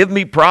 Give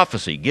me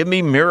prophecy. Give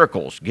me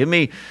miracles. Give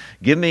me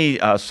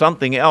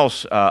something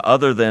else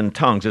other than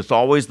tongues. It's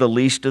always the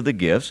least of the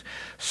gifts.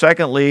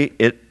 Secondly,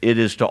 it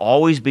is to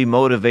always be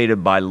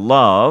motivated by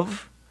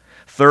love.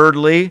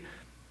 Thirdly,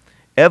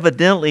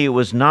 evidently, it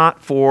was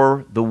not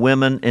for the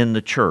women in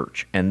the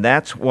church. And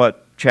that's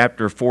what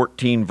chapter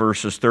 14,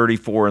 verses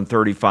 34 and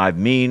 35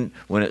 mean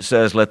when it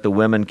says, let the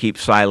women keep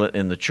silent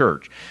in the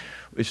church.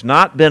 It's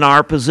not been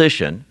our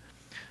position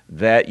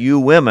that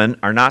you women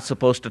are not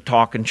supposed to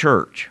talk in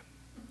church.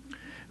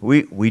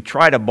 We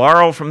try to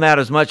borrow from that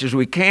as much as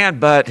we can,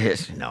 but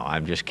no,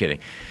 I'm just kidding.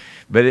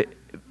 But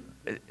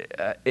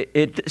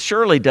it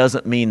surely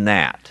doesn't mean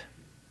that.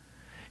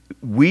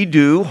 We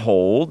do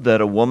hold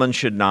that a woman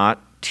should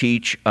not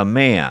teach a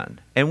man.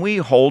 And we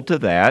hold to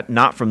that,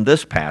 not from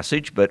this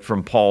passage, but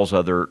from Paul's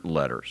other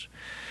letters.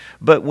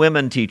 But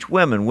women teach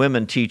women.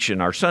 Women teach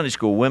in our Sunday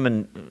school.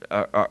 Women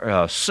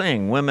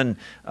sing. Women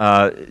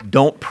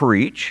don't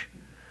preach.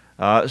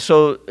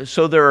 So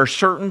there are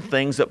certain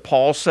things that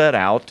Paul set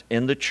out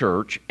in the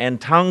church,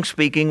 and tongue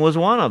speaking was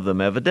one of them,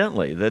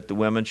 evidently, that the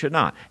women should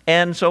not.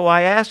 And so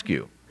I ask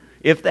you,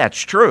 if that's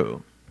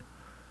true,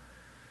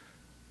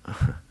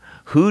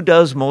 who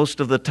does most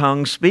of the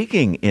tongue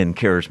speaking in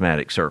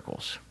charismatic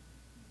circles?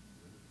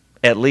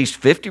 At least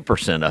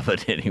 50% of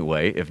it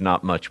anyway, if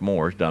not much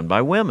more, is done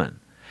by women.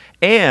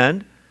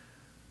 And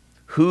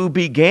who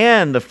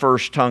began the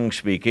first tongue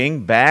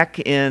speaking back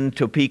in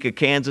Topeka,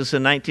 Kansas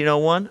in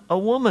 1901? A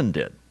woman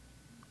did.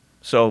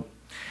 So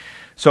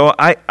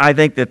I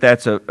think that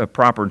that's a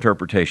proper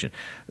interpretation.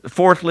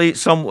 Fourthly,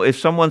 if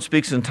someone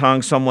speaks in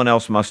tongues, someone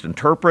else must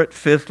interpret.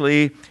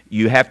 Fifthly,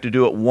 you have to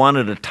do it one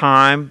at a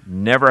time.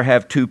 Never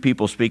have 2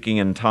 people speaking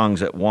in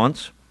tongues at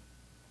once.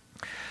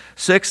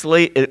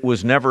 Sixthly, it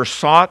was never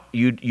sought.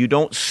 You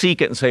don't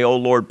seek it and say, oh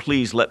Lord,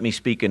 please let me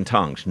speak in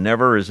tongues.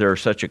 Never is there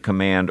such a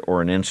command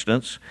or an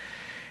instance.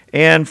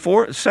 And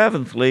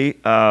seventhly,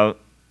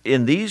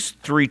 in these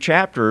 3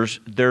 chapters,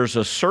 there's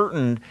a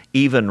certain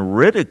even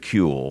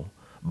ridicule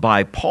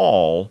by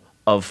Paul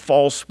of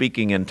false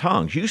speaking in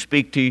tongues.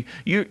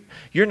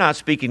 You're not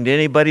speaking to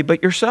anybody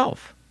but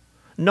yourself.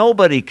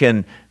 Nobody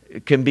can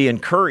be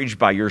encouraged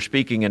by your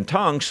speaking in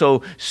tongues,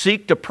 so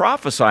seek to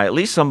prophesy. At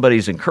least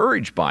somebody's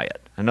encouraged by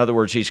it. In other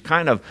words, he's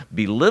kind of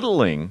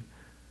belittling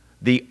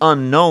the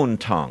unknown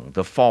tongue,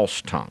 the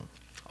false tongue.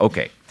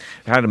 Okay,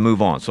 how to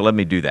move on, so let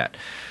me do that.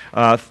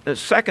 The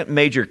second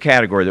major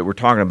category that we're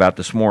talking about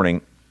this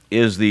morning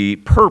is the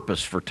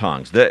purpose for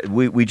tongues.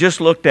 We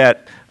just looked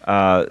at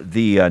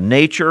the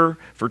nature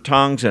for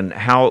tongues and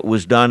how it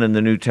was done in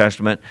the New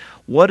Testament.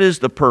 What is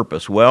the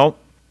purpose? Well,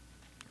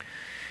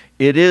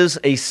 it is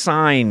a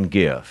sign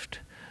gift.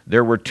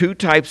 There were 2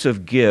 types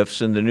of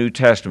gifts in the New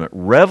Testament: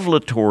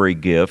 revelatory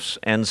gifts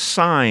and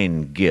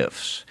sign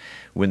gifts.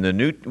 When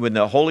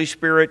the Holy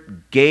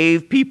Spirit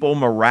gave people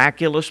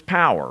miraculous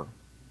power,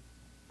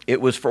 it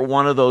was for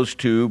one of those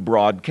 2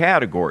 broad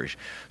categories.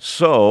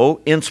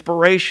 So,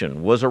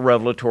 inspiration was a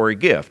revelatory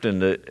gift,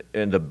 and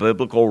the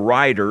biblical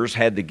writers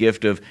had the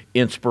gift of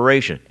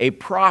inspiration. A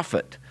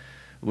prophet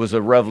was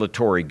a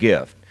revelatory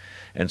gift.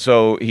 And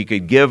so he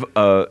could give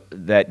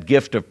that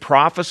gift of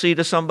prophecy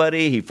to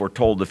somebody. He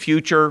foretold the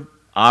future.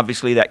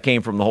 Obviously, that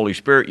came from the Holy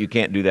Spirit. You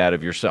can't do that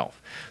of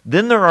yourself.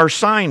 Then there are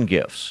sign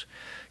gifts.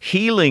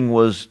 Healing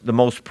was the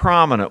most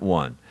prominent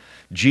one.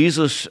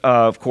 Jesus,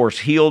 of course,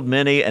 healed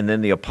many, and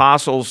then the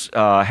apostles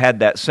had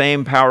that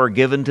same power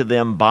given to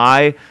them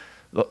by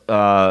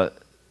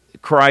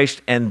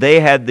Christ, and they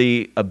had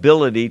the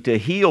ability to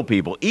heal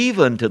people,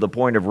 even to the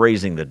point of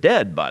raising the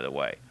dead, by the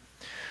way.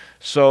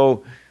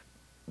 So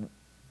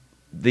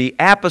the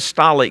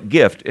apostolic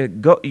gift,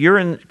 you're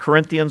in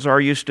Corinthians,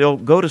 are you still?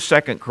 Go to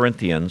 2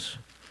 Corinthians.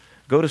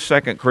 Go to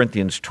 2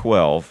 Corinthians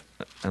 12,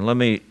 and let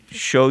me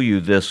show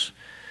you this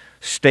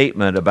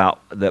statement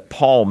that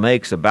Paul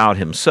makes about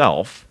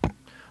himself,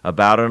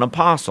 about an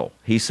apostle.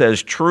 He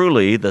says,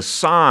 truly, the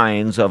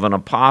signs of an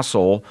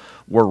apostle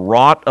were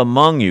wrought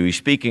among you. He's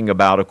speaking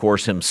about, of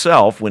course,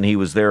 himself when he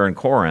was there in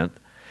Corinth.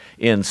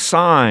 in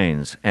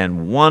signs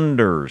and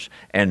wonders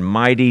and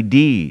mighty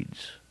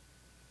deeds.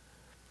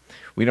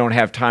 We don't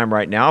have time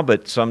right now,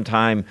 but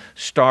sometime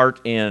start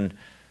in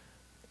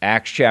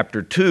Acts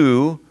chapter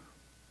 2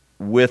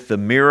 with the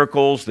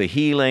miracles, the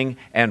healing,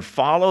 and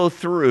follow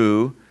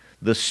through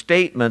the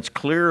statements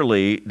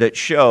clearly that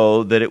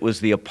show that it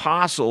was the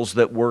apostles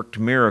that worked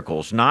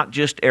miracles, not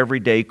just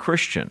everyday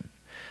Christian.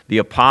 The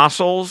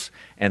apostles,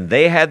 and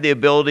they had the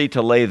ability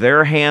to lay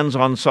their hands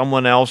on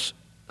someone else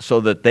so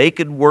that they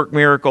could work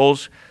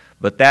miracles,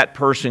 but that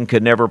person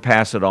could never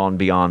pass it on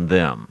beyond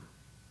them.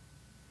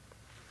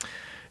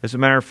 As a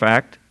matter of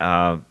fact,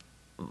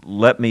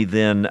 let me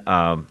then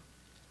go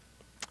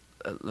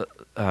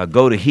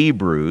to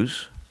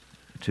Hebrews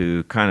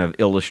to kind of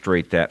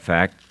illustrate that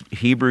fact.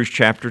 Hebrews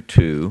chapter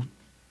 2.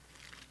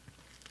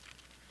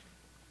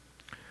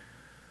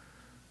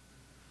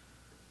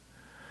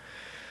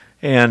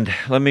 And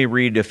let me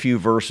read a few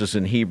verses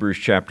in Hebrews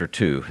chapter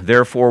 2.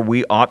 Therefore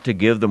we ought to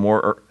give the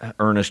more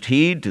earnest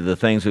heed to the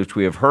things which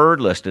we have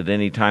heard, lest at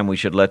any time we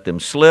should let them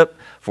slip.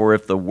 For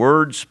if the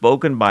word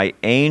spoken by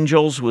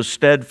angels was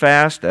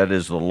steadfast, that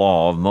is the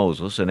law of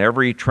Moses, and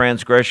every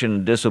transgression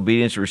and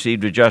disobedience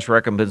received a just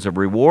recompense of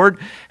reward,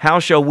 how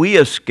shall we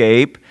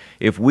escape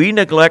if we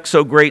neglect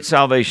so great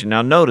salvation?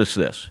 Now notice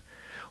this.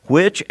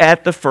 Which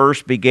at the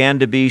first began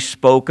to be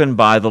spoken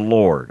by the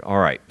Lord. All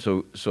right,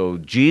 so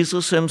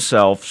Jesus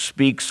himself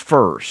speaks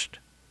first.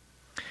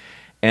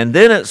 And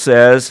then it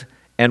says,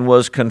 and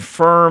was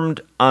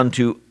confirmed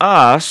unto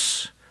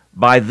us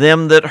by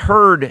them that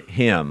heard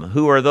him.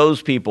 Who are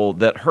those people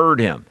that heard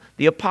him?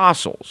 The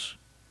apostles.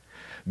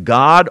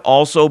 God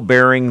also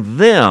bearing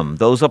them,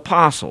 those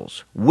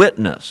apostles,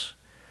 witness,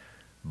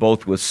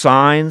 both with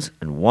signs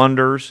and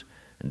wonders,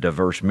 and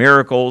diverse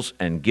miracles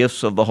and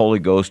gifts of the Holy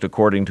Ghost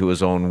according to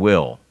his own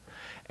will.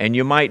 And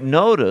you might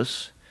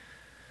notice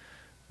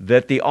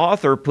that the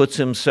author puts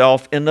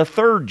himself in the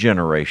third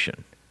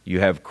generation. You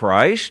have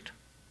Christ,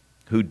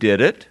 who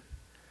did it.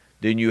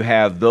 Then you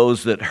have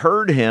those that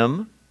heard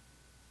him,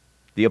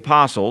 the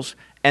apostles.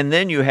 And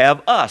then you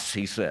have us,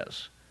 he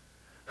says,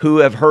 who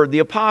have heard the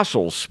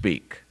apostles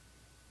speak.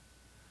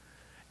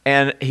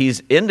 And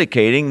he's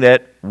indicating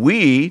that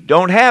we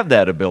don't have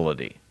that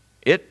ability.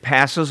 It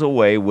passes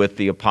away with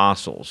the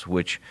apostles,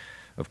 which,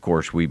 of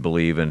course, we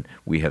believe and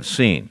we have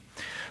seen.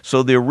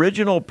 So the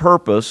original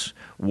purpose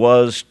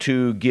was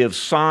to give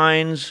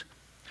signs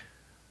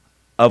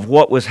of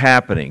what was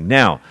happening.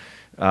 Now,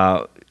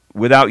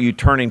 without you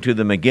turning to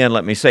them again,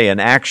 let me say, in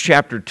Acts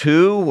chapter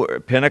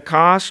 2,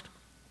 Pentecost,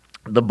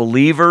 the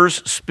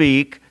believers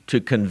speak to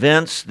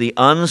convince the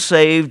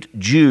unsaved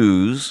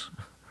Jews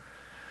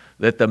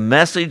that the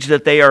message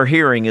that they are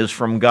hearing is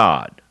from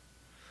God.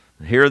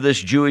 Here this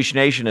Jewish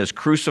nation has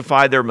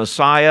crucified their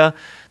Messiah.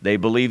 They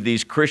believe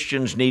these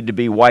Christians need to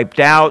be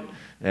wiped out,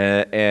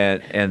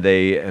 and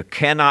they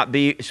cannot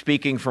be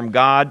speaking from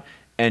God.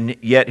 And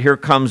yet here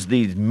comes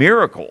these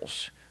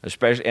miracles,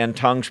 especially and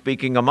tongue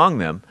speaking among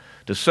them,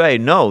 to say,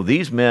 no,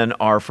 these men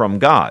are from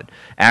God.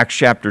 Acts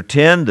chapter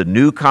 10, the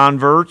new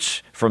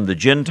converts from the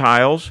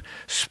Gentiles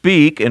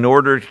speak in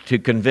order to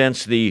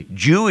convince the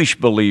Jewish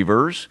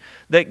believers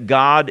that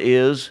God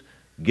is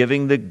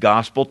giving the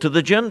gospel to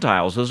the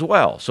Gentiles as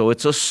well. So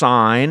it's a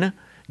sign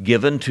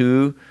given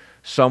to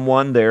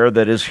someone there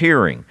that is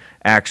hearing.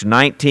 Acts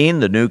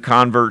 19, the new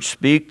converts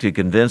speak to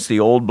convince the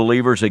old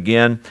believers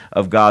again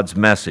of God's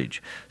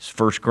message.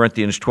 1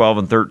 Corinthians 12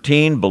 and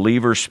 13,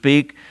 believers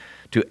speak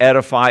to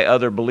edify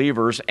other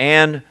believers.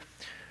 And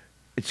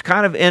it's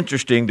kind of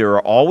interesting, there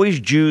are always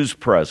Jews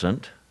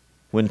present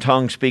when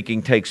tongue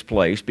speaking takes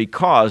place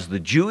because the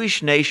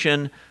Jewish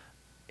nation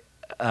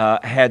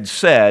had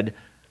said,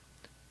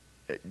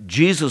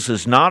 Jesus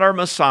is not our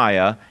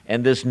Messiah,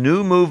 and this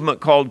new movement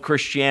called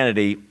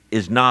Christianity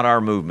is not our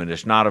movement.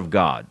 It's not of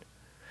God.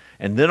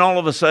 And then all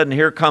of a sudden,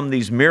 here come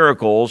these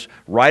miracles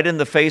right in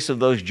the face of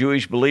those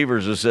Jewish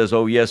believers that says,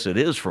 oh, yes, it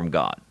is from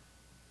God.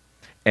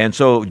 And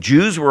so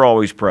Jews were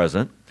always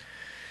present,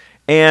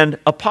 and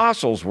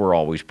apostles were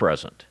always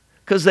present,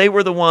 because they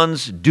were the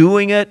ones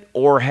doing it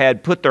or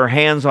had put their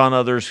hands on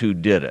others who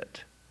did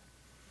it.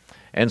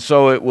 And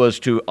so it was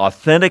to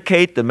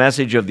authenticate the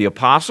message of the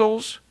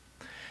apostles,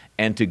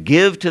 and to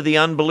give to the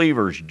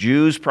unbelievers,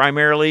 Jews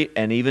primarily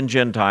and even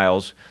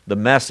Gentiles, the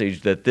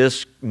message that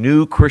this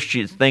new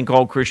Christian thing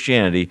called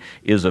Christianity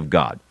is of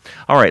God.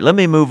 All right, let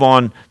me move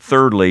on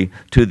thirdly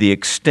to the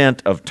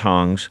extent of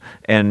tongues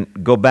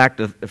and go back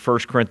to 1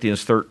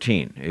 Corinthians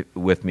 13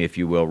 with me, if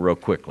you will, real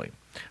quickly.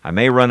 I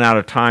may run out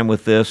of time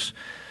with this.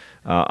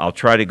 I'll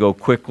try to go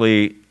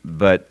quickly,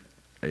 but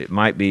it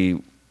might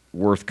be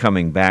worth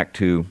coming back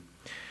to.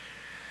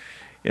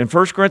 In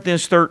 1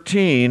 Corinthians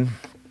 13,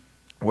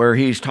 where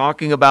he's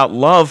talking about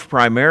love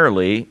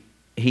primarily,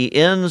 he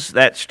ends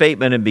that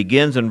statement and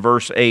begins in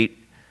verse 8,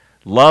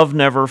 love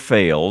never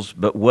fails,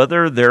 but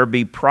whether there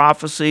be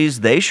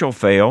prophecies, they shall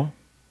fail.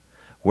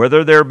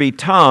 Whether there be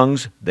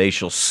tongues, they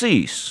shall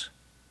cease.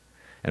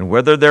 And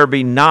whether there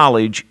be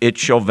knowledge, it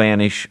shall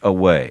vanish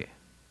away.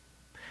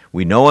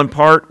 We know in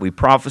part, we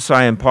prophesy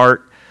in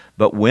part,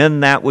 But when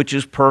that which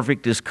is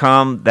perfect is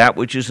come, that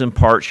which is in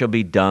part shall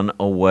be done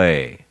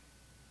away.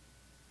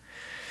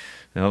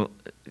 Now,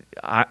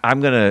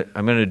 I'm going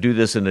to do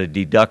this in a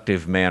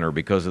deductive manner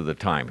because of the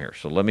time here.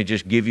 So let me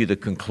just give you the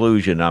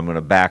conclusion. I'm going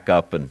to back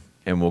up and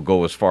we'll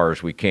go as far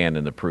as we can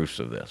in the proofs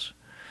of this.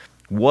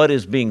 What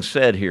is being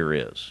said here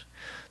is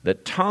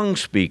that tongue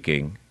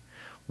speaking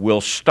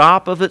will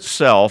stop of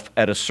itself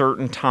at a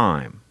certain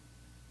time.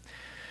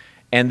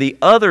 And the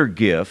other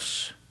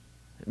gifts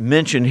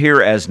mentioned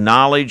here as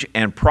knowledge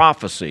and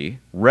prophecy,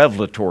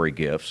 revelatory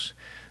gifts,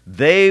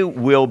 they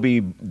will be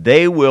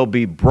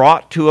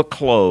brought to a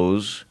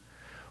close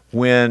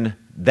when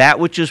that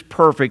which is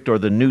perfect, or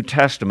the New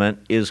Testament,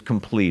 is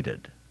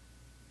completed.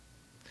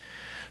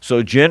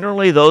 So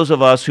generally those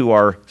of us who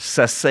are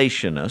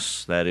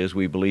cessationists, that is,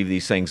 we believe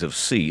these things have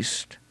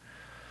ceased,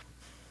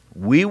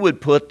 we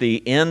would put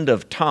the end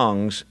of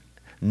tongues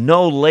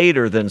no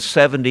later than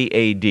 70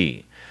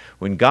 A.D.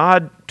 When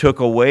God took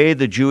away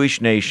the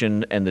Jewish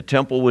nation and the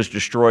temple was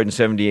destroyed in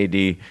 70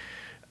 A.D.,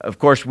 of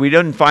course, we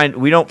don't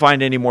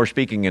find any more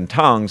speaking in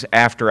tongues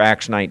after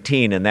Acts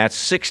 19, and that's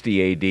 60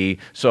 A.D.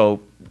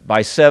 So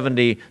by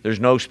 70, there's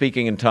no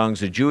speaking in tongues.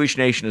 The Jewish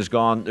nation is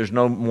gone. There's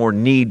no more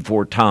need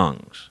for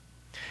tongues.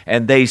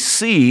 And they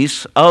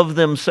cease of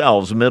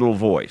themselves, middle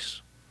voice.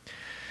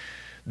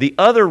 The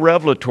other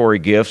revelatory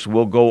gifts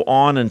will go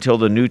on until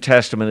the New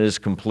Testament is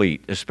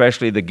complete,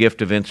 especially the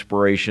gift of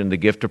inspiration, the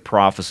gift of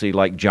prophecy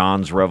like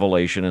John's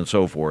revelation and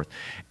so forth.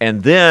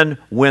 And then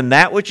when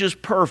that which is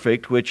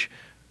perfect, which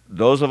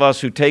those of us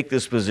who take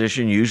this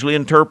position usually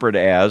interpret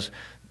as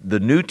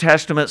the New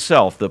Testament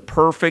itself, the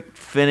perfect,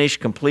 finished,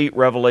 complete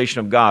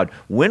revelation of God,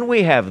 when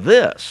we have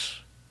this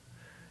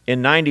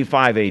in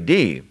 95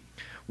 A.D.,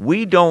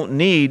 we don't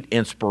need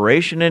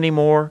inspiration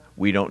anymore.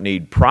 We don't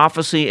need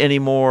prophecy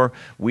anymore.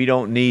 We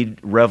don't need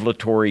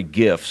revelatory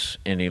gifts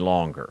any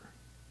longer.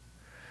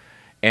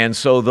 And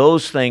so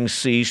those things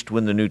ceased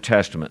when the New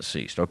Testament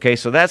ceased. Okay,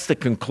 so that's the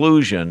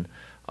conclusion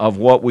of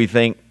what we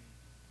think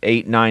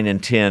 8, 9,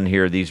 and 10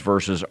 here, these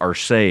verses are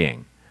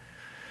saying.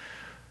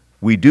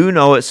 We do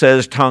know it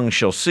says tongues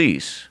shall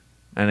cease.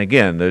 And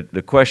again,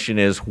 the question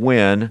is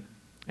when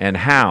and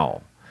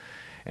how.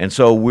 And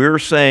so we're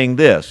saying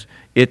this.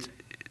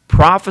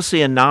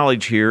 Prophecy and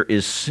knowledge here,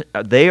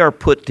 they are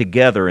put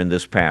together in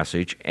this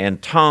passage, and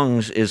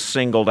tongues is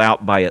singled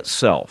out by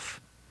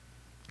itself.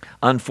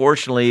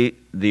 Unfortunately,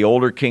 the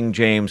older King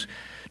James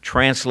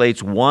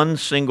translates one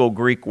single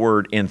Greek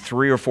word in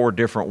 3 or 4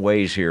 different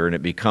ways here, and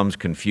it becomes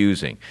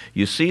confusing.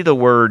 You see the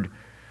word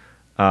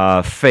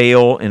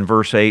fail in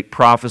verse 8,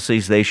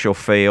 prophecies they shall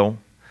fail.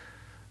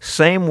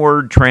 Same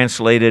word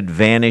translated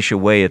vanish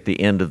away at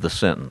the end of the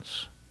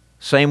sentence.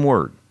 Same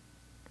word.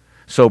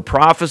 So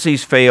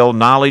prophecies fail,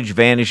 knowledge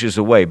vanishes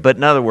away. But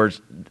in other words,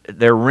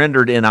 they're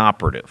rendered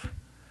inoperative.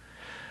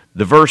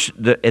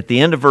 At the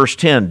end of verse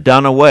 10,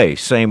 done away,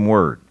 same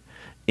word.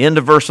 End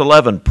of verse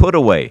 11, put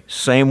away,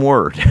 same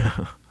word.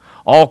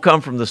 All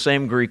come from the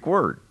same Greek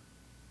word.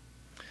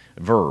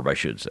 Verb, I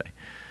should say.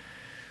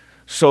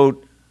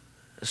 So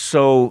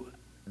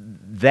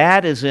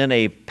that is in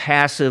a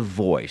passive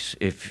voice.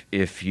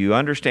 If you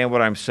understand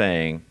what I'm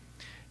saying,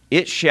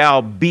 it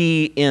shall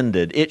be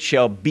ended. It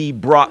shall be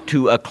brought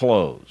to a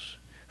close.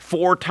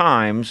 4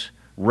 times,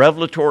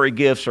 revelatory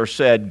gifts are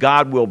said,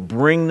 God will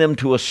bring them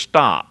to a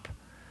stop.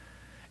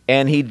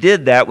 And He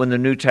did that when the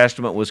New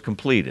Testament was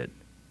completed.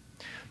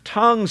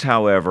 Tongues,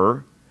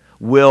 however,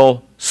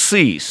 will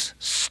cease,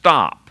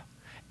 stop.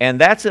 And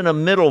that's in a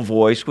middle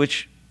voice,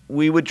 which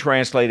we would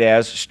translate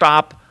as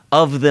stop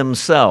of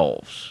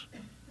themselves.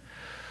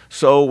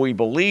 So we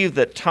believe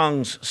that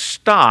tongues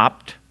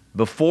stopped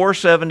before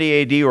 70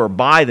 A.D. or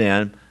by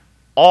then,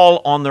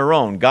 all on their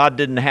own. God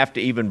didn't have to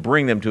even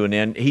bring them to an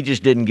end. He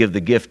just didn't give the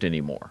gift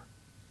anymore.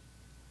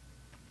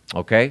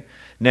 Okay?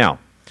 Now,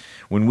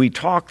 when we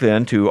talk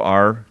then to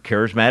our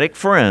charismatic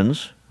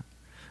friends,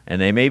 and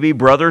they may be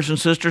brothers and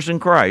sisters in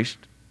Christ,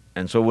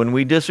 and so when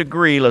we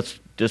disagree, let's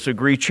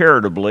disagree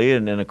charitably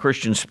and in a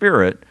Christian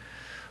spirit,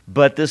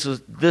 but this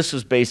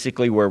is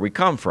basically where we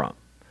come from.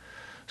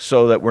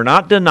 So that we're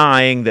not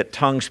denying that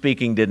tongue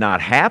speaking did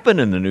not happen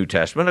in the New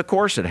Testament. Of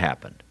course it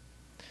happened.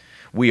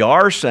 We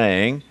are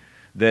saying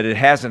that it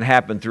hasn't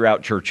happened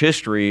throughout church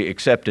history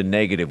except in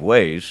negative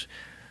ways.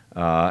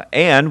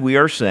 And we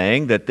are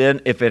saying that then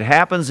if it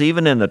happens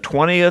even in the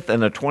 20th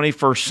and the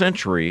 21st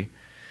century,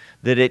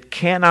 that it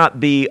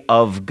cannot be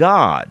of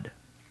God.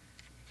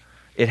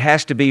 It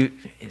has to be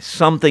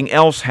something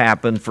else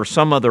happened for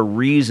some other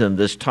reason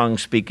this tongue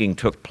speaking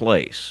took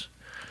place.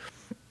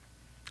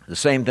 The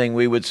same thing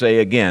we would say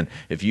again.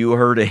 If you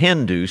heard a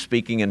Hindu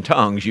speaking in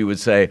tongues, you would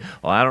say,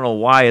 well, I don't know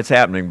why it's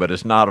happening, but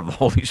it's not of the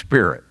Holy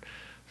Spirit.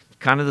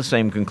 Kind of the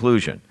same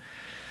conclusion.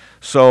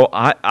 So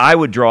I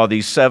would draw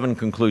these 7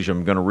 conclusions.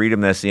 I'm going to read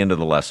them. That's the end of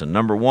the lesson.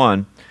 Number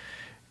 1,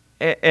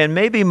 and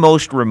maybe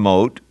most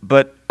remote,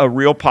 but a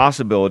real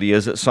possibility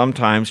is that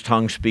sometimes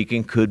tongue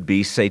speaking could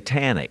be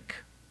satanic.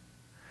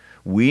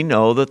 We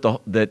know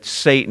that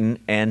Satan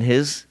and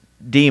his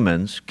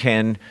demons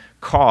can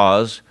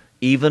cause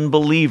even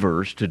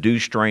believers, to do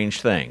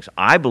strange things.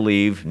 I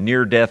believe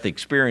near-death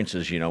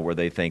experiences, where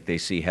they think they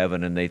see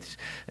heaven and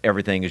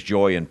everything is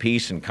joy and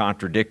peace and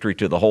contradictory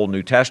to the whole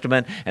New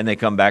Testament, and they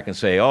come back and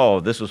say,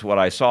 oh, this is what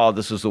I saw,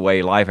 this is the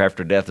way life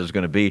after death is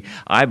going to be.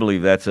 I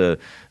believe that's a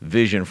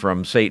vision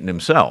from Satan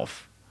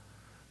himself,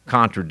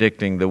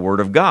 contradicting the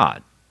Word of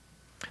God.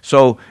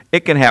 So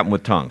it can happen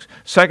with tongues.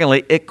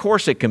 Secondly, of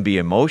course it can be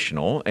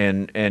emotional,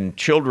 and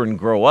children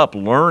grow up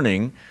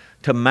learning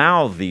to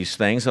mouth these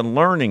things and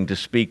learning to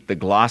speak the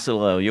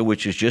glossolalia,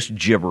 which is just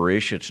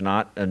gibberish. It's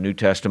not a New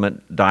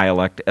Testament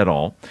dialect at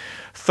all.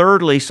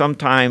 Thirdly,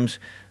 sometimes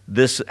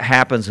this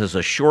happens as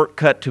a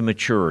shortcut to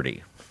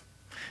maturity.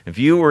 If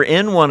you were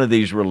in one of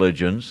these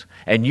religions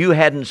and you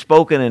hadn't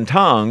spoken in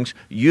tongues,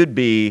 you'd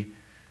be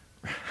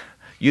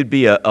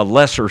a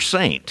lesser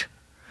saint.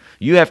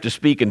 You have to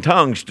speak in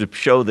tongues to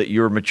show that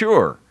you're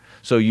mature,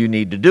 so you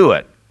need to do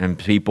it, and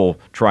people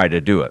try to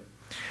do it.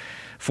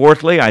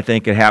 Fourthly, I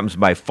think it happens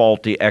by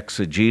faulty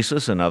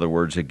exegesis. In other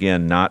words,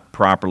 again, not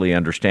properly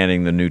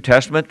understanding the New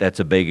Testament. That's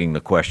a begging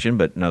the question,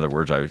 but in other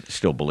words, I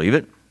still believe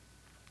it.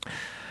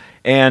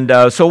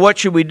 And so what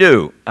should we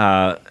do?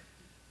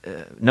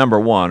 Number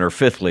one, or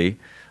fifthly,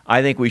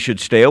 I think we should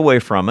stay away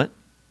from it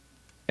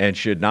and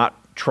should not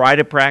try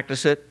to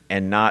practice it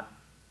and not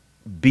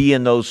be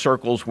in those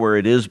circles where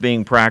it is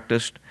being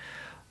practiced.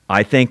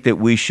 I think that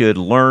we should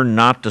learn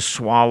not to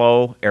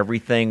swallow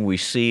everything we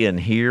see and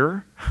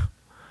hear,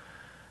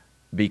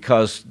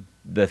 because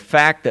the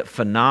fact that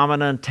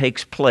phenomenon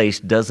takes place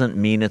doesn't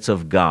mean it's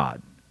of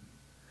God.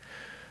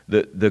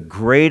 The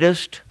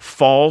greatest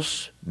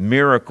false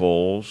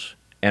miracles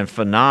and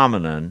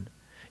phenomenon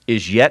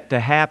is yet to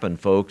happen,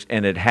 folks,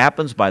 and it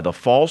happens by the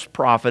false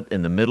prophet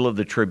in the middle of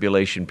the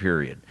tribulation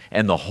period.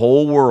 And the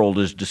whole world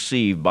is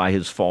deceived by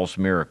his false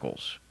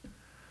miracles.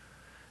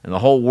 And the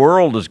whole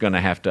world is going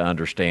to have to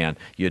understand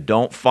you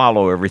don't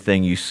follow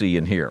everything you see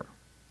and hear.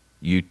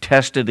 You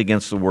test it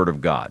against the Word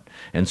of God.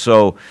 And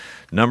so,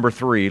 number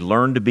three,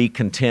 learn to be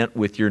content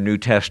with your New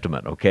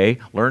Testament, okay?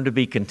 Learn to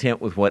be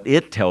content with what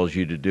it tells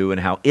you to do and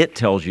how it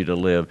tells you to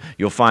live.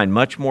 You'll find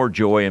much more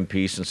joy and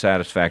peace and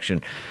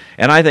satisfaction,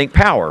 and I think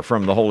power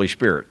from the Holy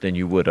Spirit than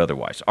you would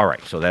otherwise. All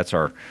right, so that's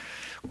our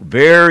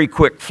very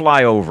quick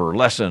flyover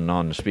lesson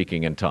on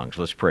speaking in tongues.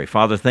 Let's pray.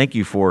 Father, thank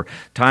you for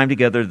time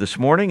together this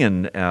morning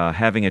and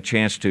having a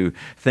chance to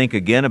think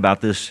again about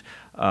this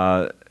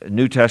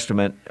New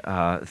Testament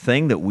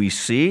thing that we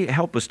see.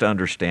 Help us to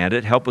understand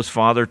it. Help us,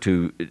 Father,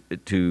 to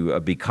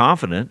be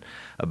confident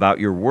about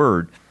your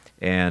word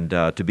and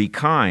to be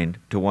kind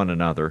to one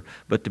another,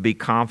 but to be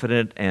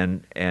confident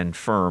and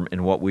firm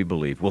in what we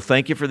believe. Well,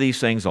 thank you for these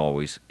things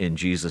always. In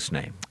Jesus'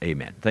 name,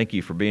 amen. Thank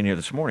you for being here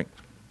this morning.